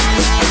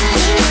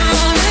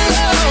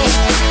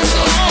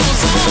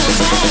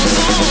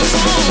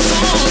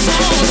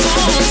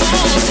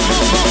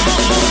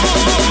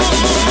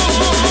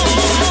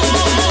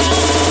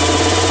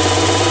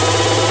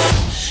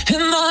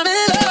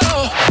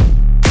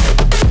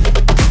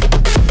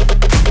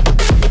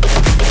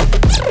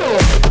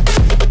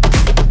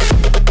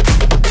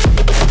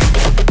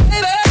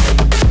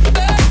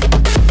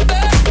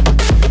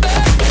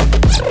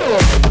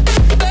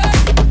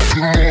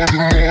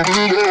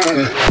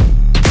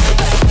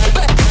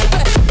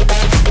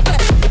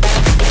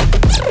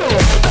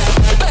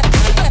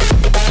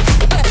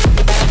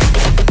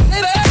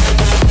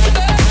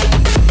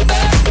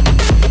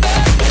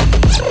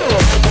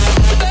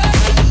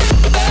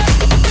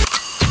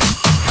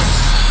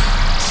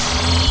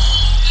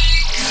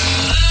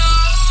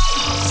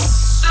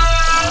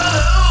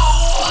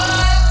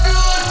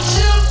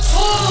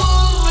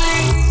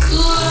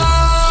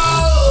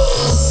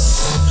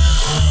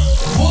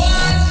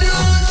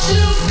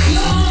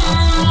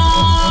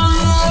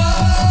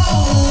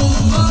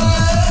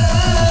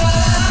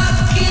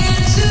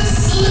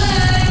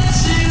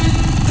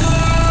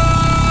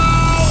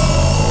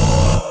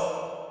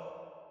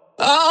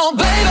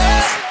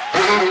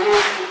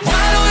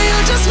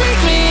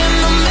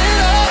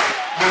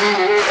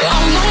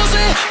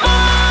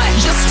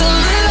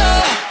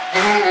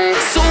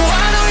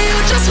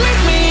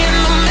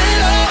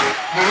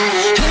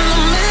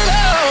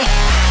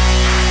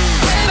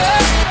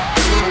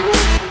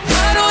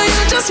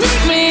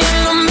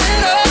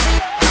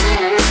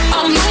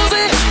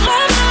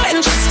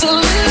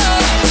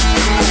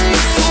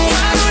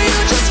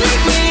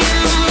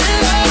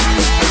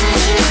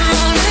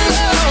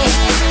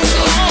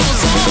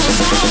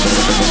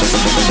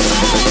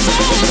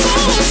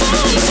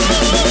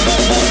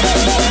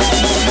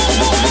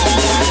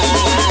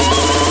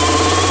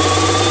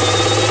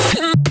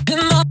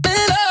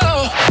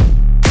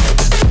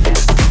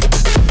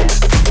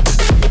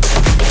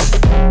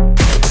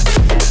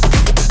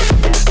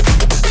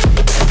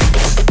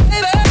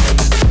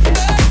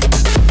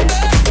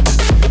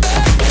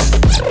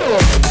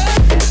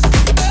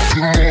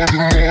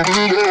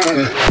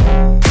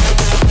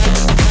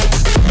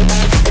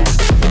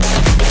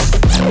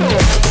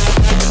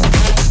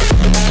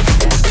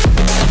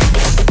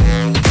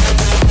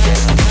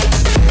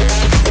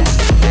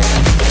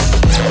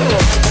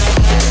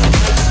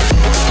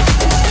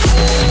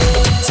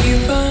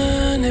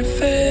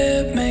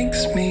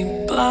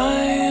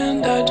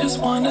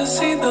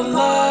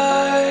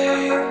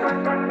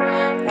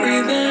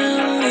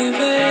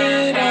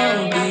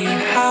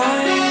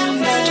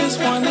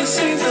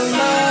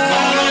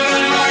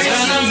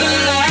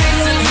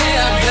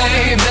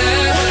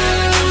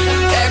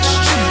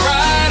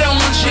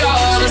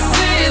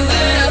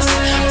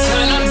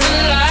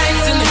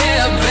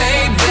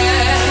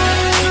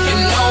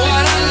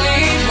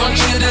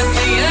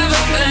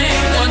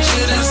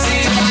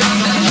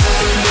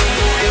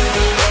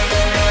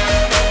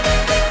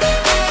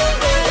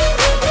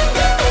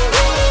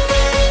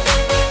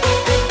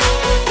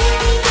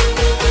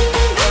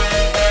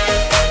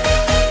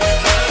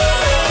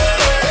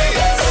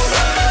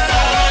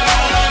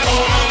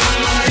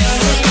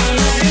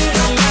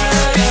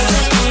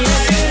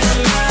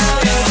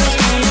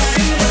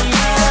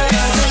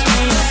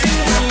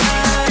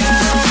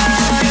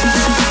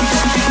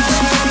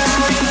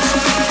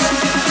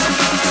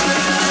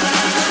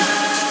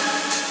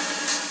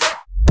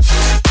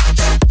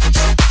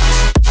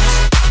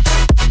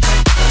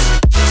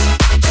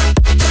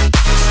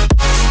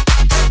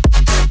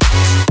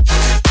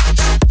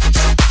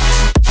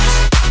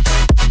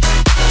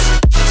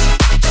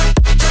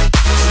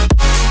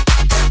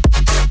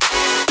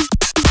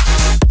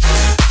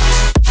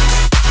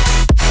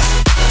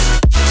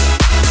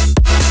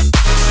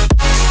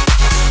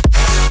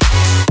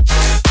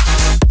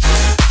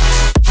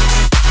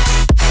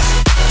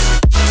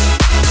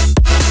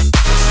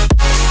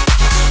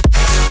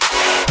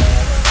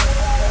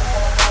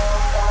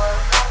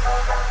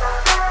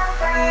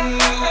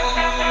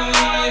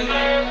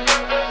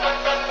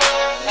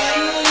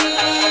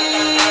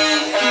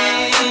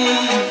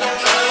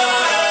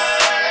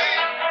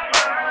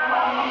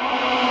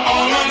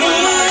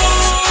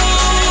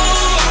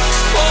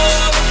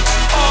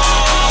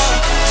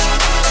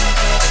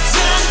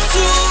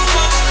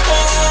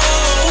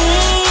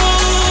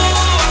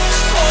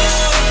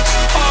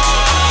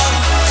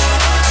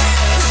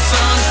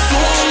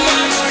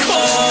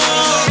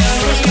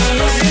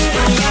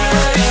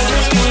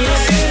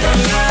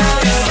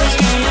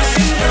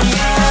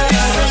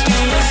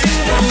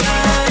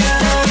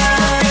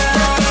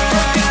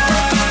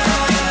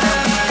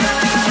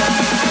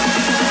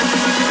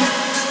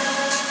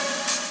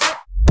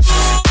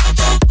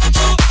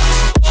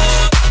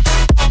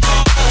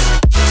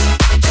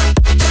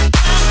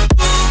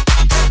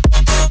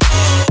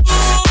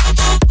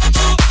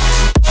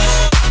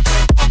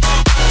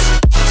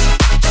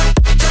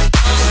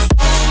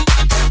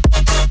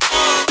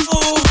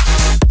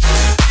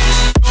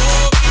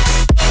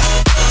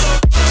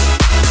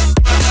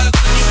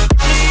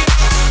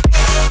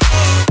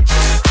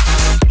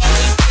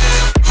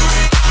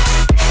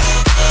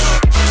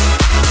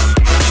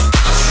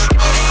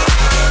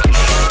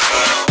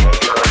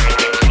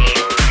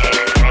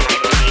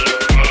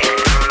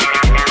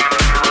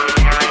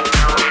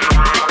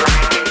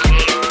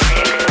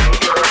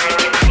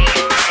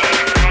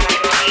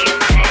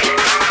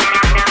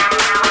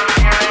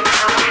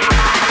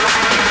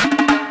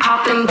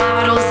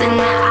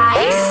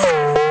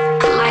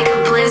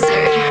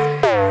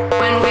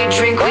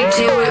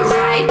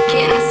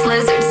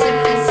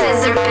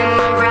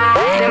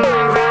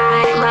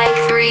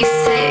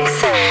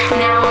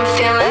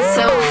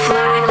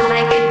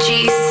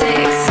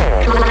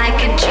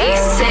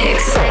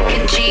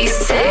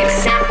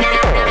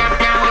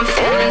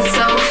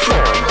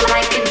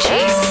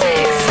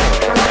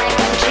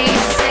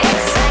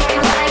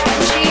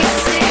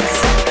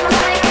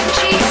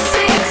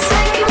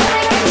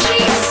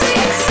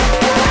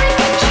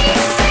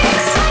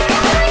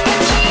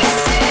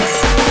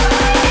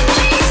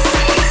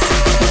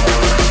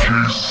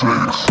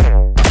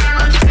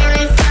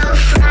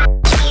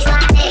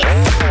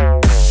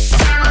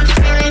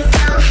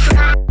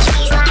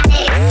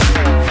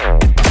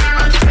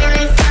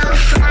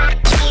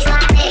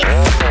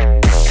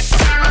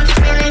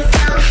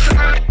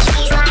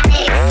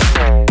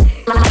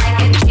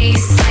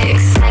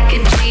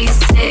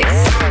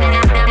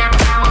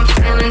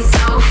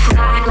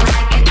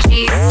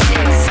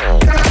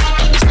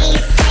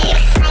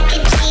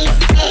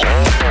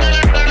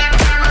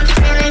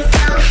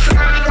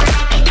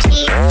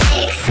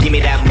 Give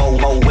me that mo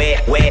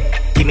wet,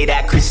 give me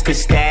that crisp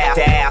style.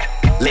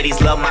 Ladies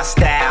love my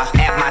style.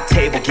 At my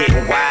table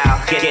getting wild.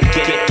 Get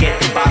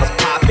the bottles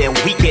poppin'.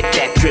 We get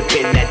that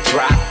drippin', that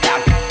drop.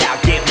 Now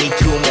get me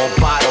 2 more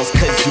bottles,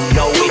 cause you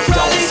know it don't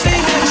stop. Think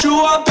that you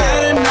are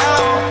better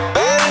now.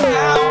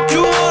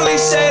 You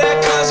only say that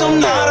cause I'm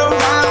not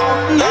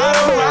around.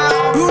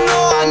 You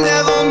know I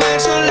never meant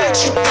to let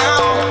you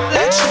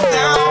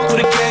down.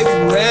 Would've gave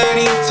you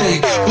anything,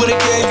 would've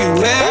gave you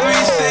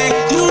everything.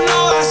 You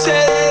know I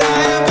said that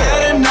I am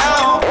better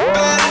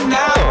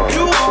now.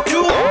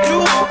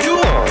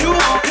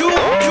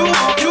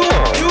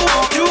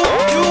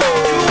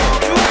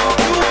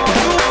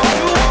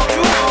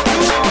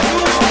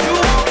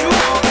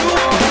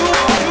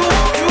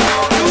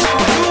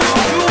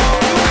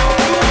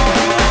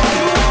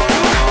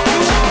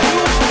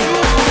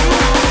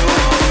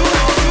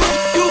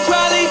 You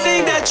probably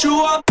think that you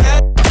are better.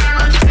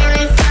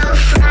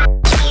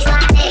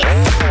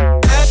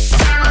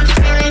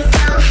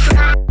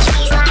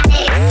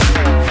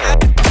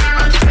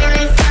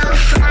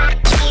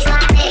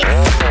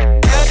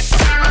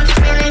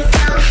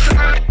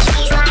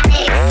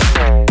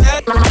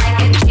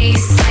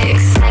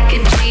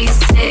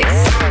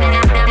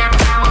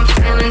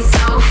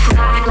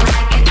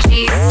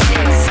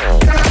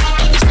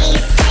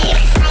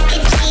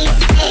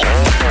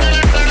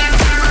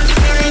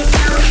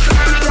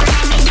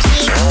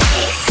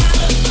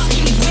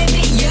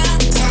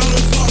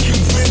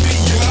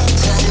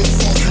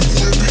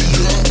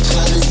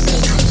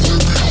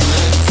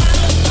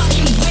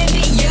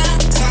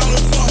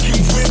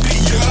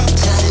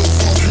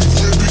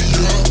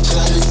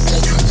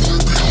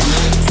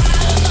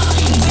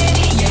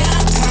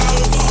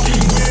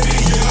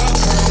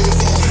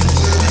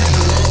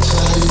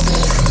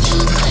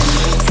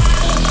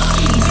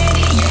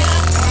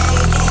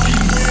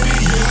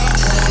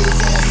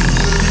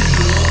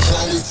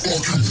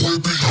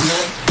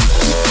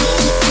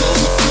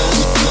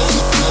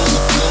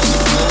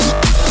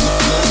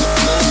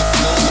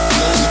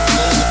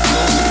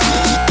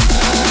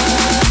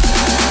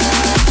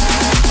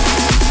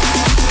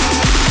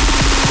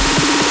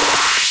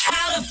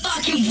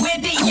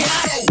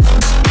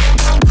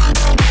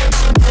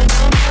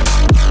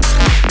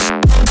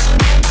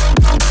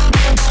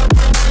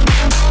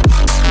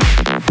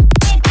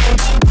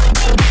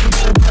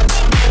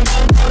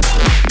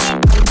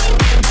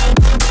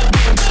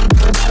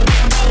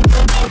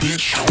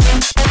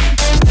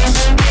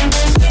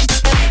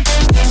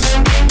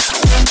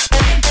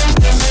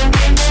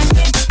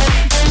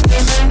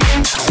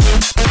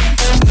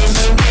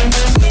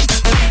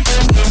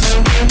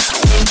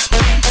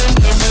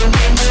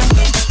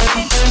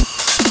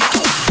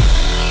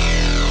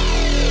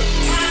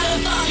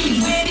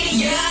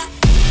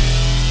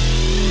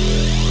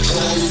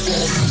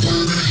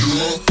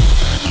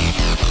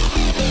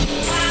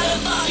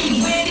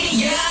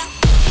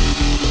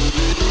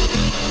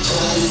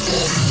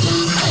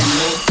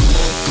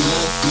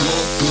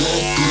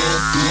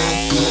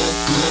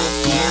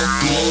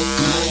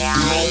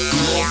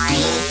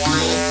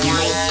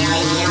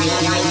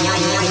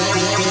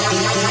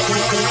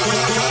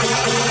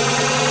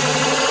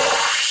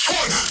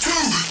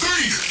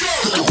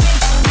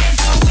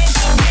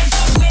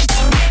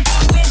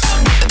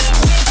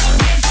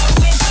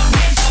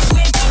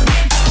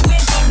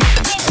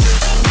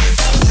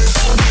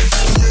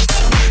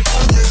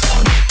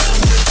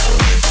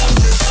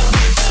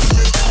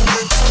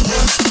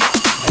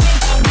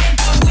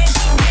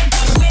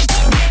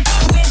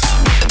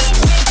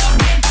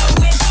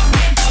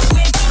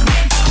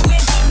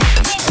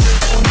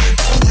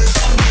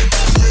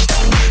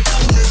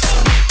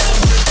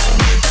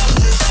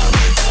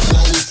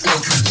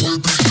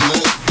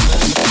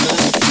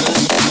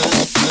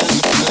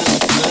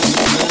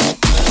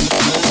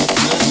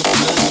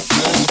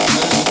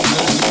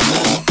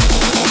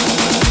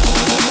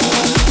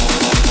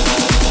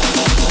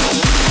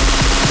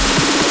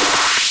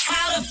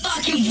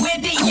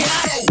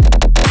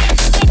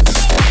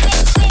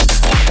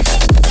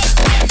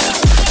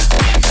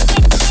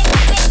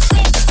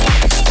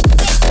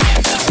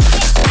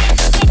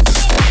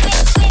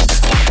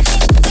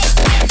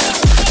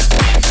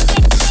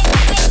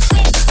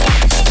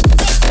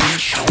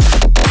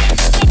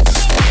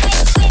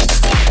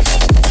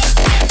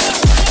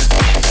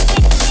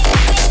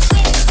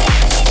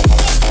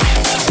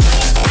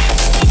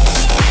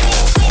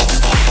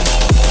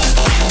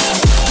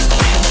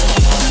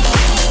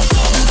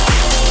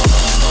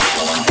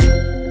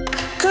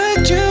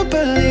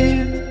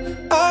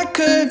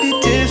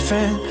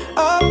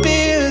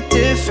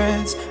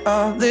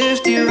 I'll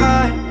lift you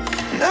high.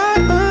 And I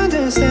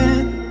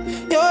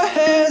understand your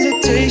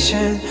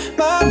hesitation,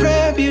 my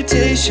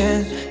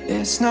reputation.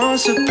 It's no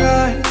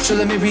surprise. So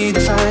let me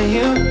redefine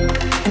you,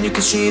 and you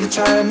can see the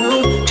tide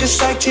move,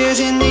 just like tears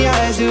in the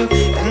eyes do.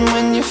 And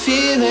when you're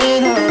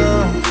feeling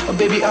alone, oh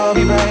baby, I'll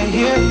be right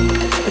here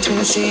between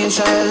the sea and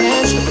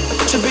silence.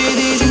 So breathe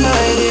easy,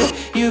 my dear.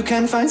 You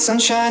can find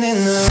sunshine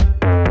in the.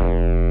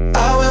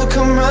 I will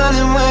come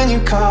running when you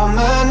call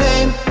my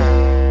name.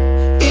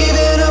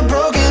 Even a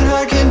broken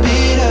heart can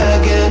beat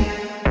again.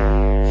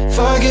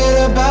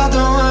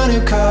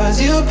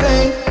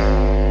 pain.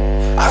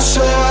 I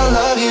swear I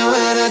love you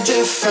in a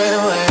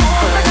different way.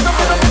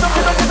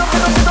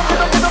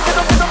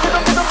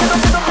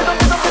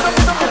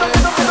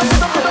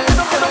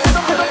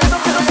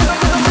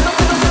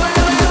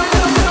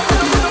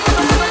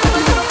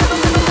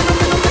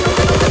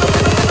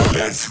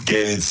 Let's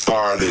get it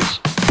started.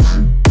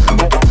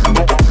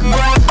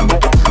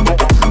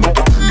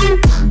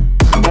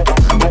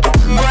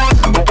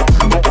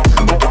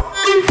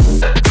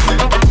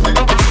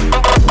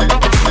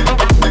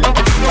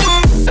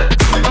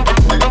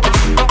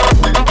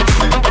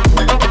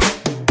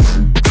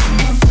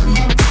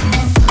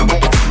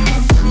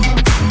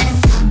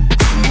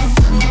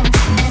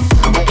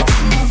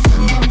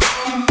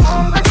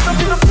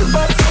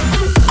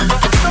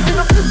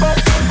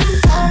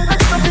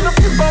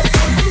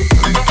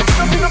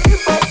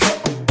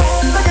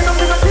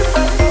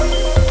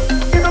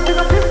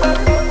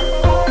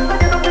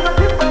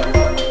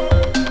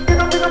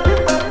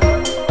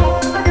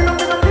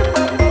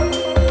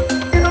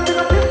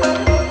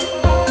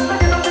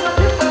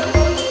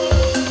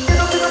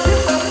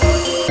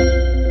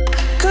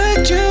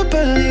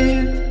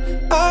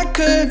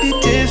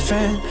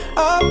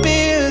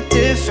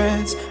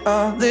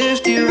 I'll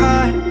lift you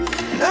high,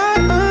 and I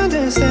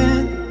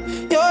understand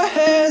your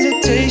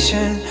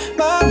hesitation,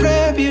 my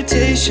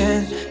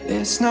reputation.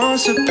 It's no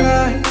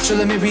surprise, so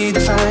let me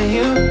redefine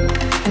you,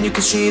 and you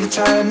can see the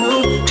tide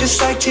move,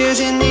 just like tears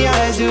in the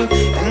eyes do.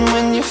 And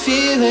when you're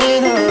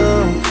feeling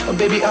alone, oh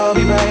baby, I'll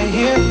be right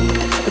here,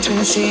 between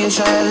the sea and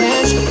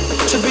silence.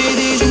 So breathe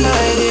easy,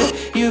 my dear,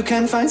 you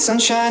can find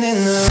sunshine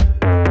in the.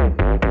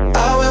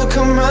 I will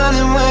come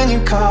running when you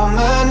call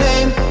my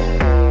name.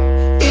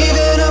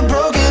 Even a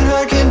broken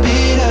heart can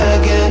beat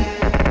again.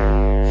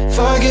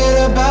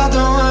 Forget about the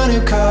one who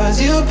caused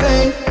you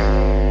pain.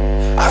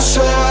 I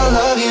swear I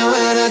love you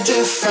in a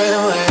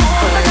different way.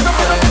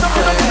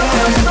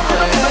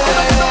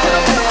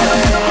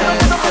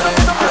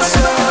 I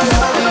swear I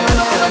love you in a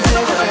different way.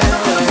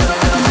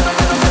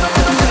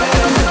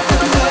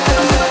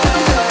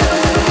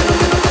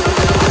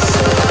 I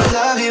swear I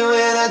love you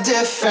in a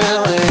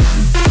different way.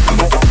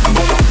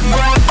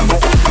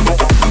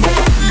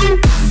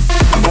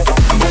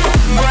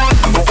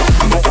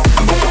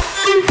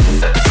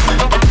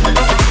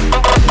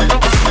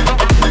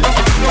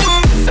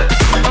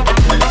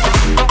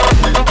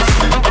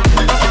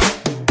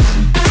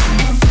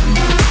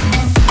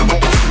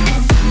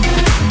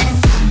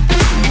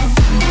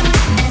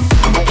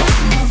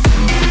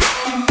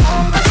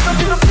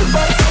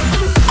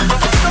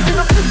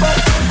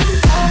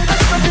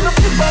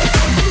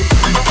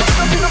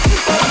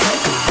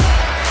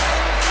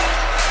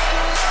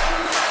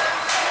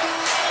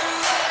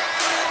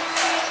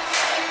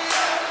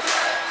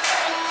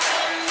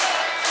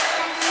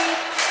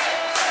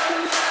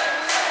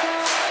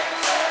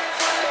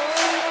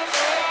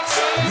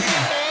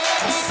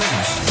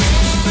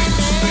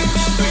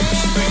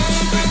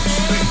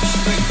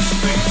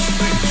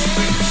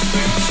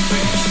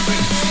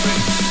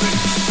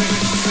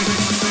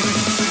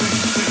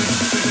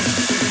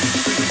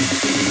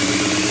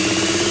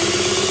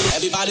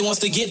 Everybody wants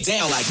to get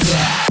down like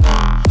that.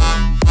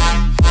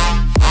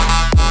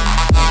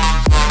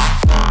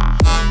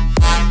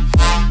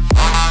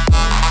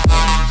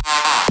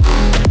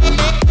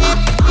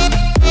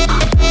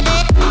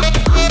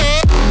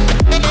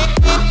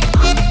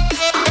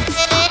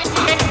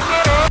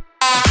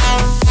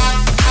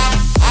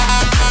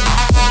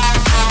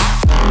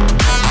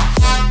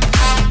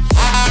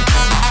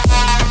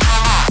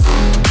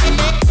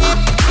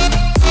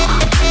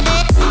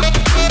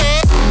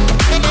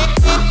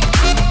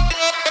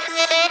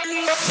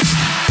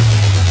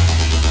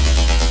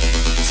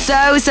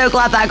 So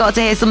glad that I got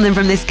to hear something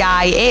from this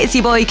guy. It's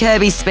your boy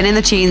Kirby spinning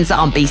the tunes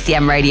on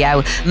BCM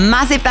Radio.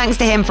 Massive thanks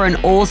to him for an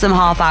awesome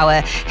half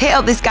hour. Hit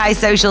up this guy's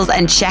socials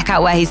and check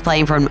out where he's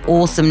playing for an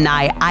awesome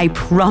night. I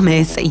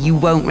promise you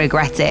won't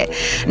regret it.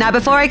 Now,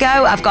 before I go,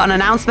 I've got an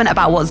announcement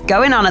about what's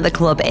going on at the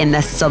club in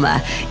the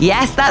summer.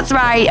 Yes, that's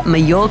right.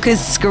 Mallorca's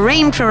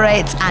screamed for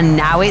it, and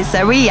now it's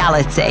a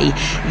reality.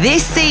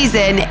 This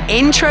season,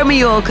 Intro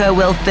Mallorca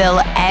will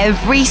fill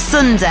every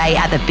Sunday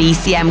at the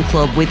BCM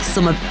Club with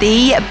some of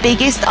the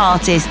biggest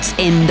artists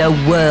in the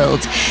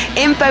world.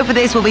 Info for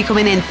this will be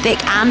coming in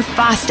thick and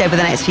fast over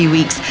the next few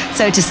weeks.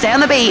 So to stay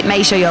on the beat,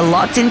 make sure you're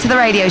locked into the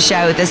radio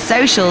show, the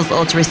socials,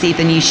 or to receive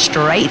the news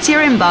straight to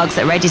your inbox,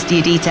 register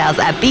your details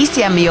at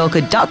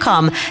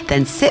bcmmallorca.com.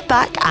 Then sit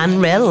back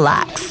and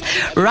relax.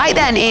 Right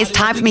then, it's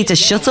time for me to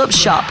shut up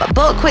shop.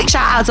 But quick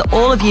shout out to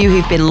all of you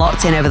who've been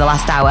locked in over the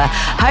last hour.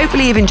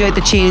 Hopefully you've enjoyed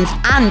the tunes,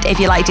 and if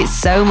you liked it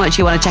so much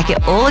you want to check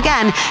it all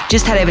again,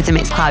 just head over to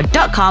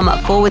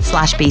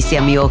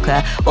mixcloud.com/BCM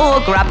Mallorca or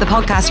grab the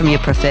podcast from your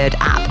preferred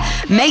app.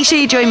 Make sure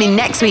you join me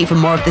next week for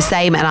more of the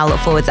same, and I look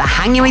forward to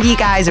hanging with you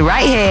guys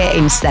right here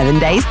in 7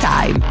 days'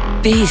 time.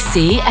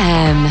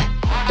 BCM.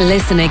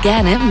 Listen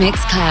again at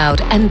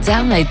Mixcloud and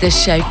download the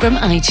show from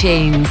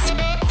iTunes.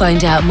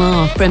 Find out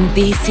more from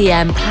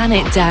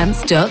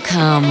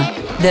bcmplanetdance.com.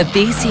 The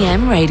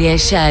BCM Radio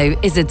Show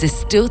is a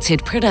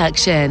Distorted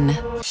production.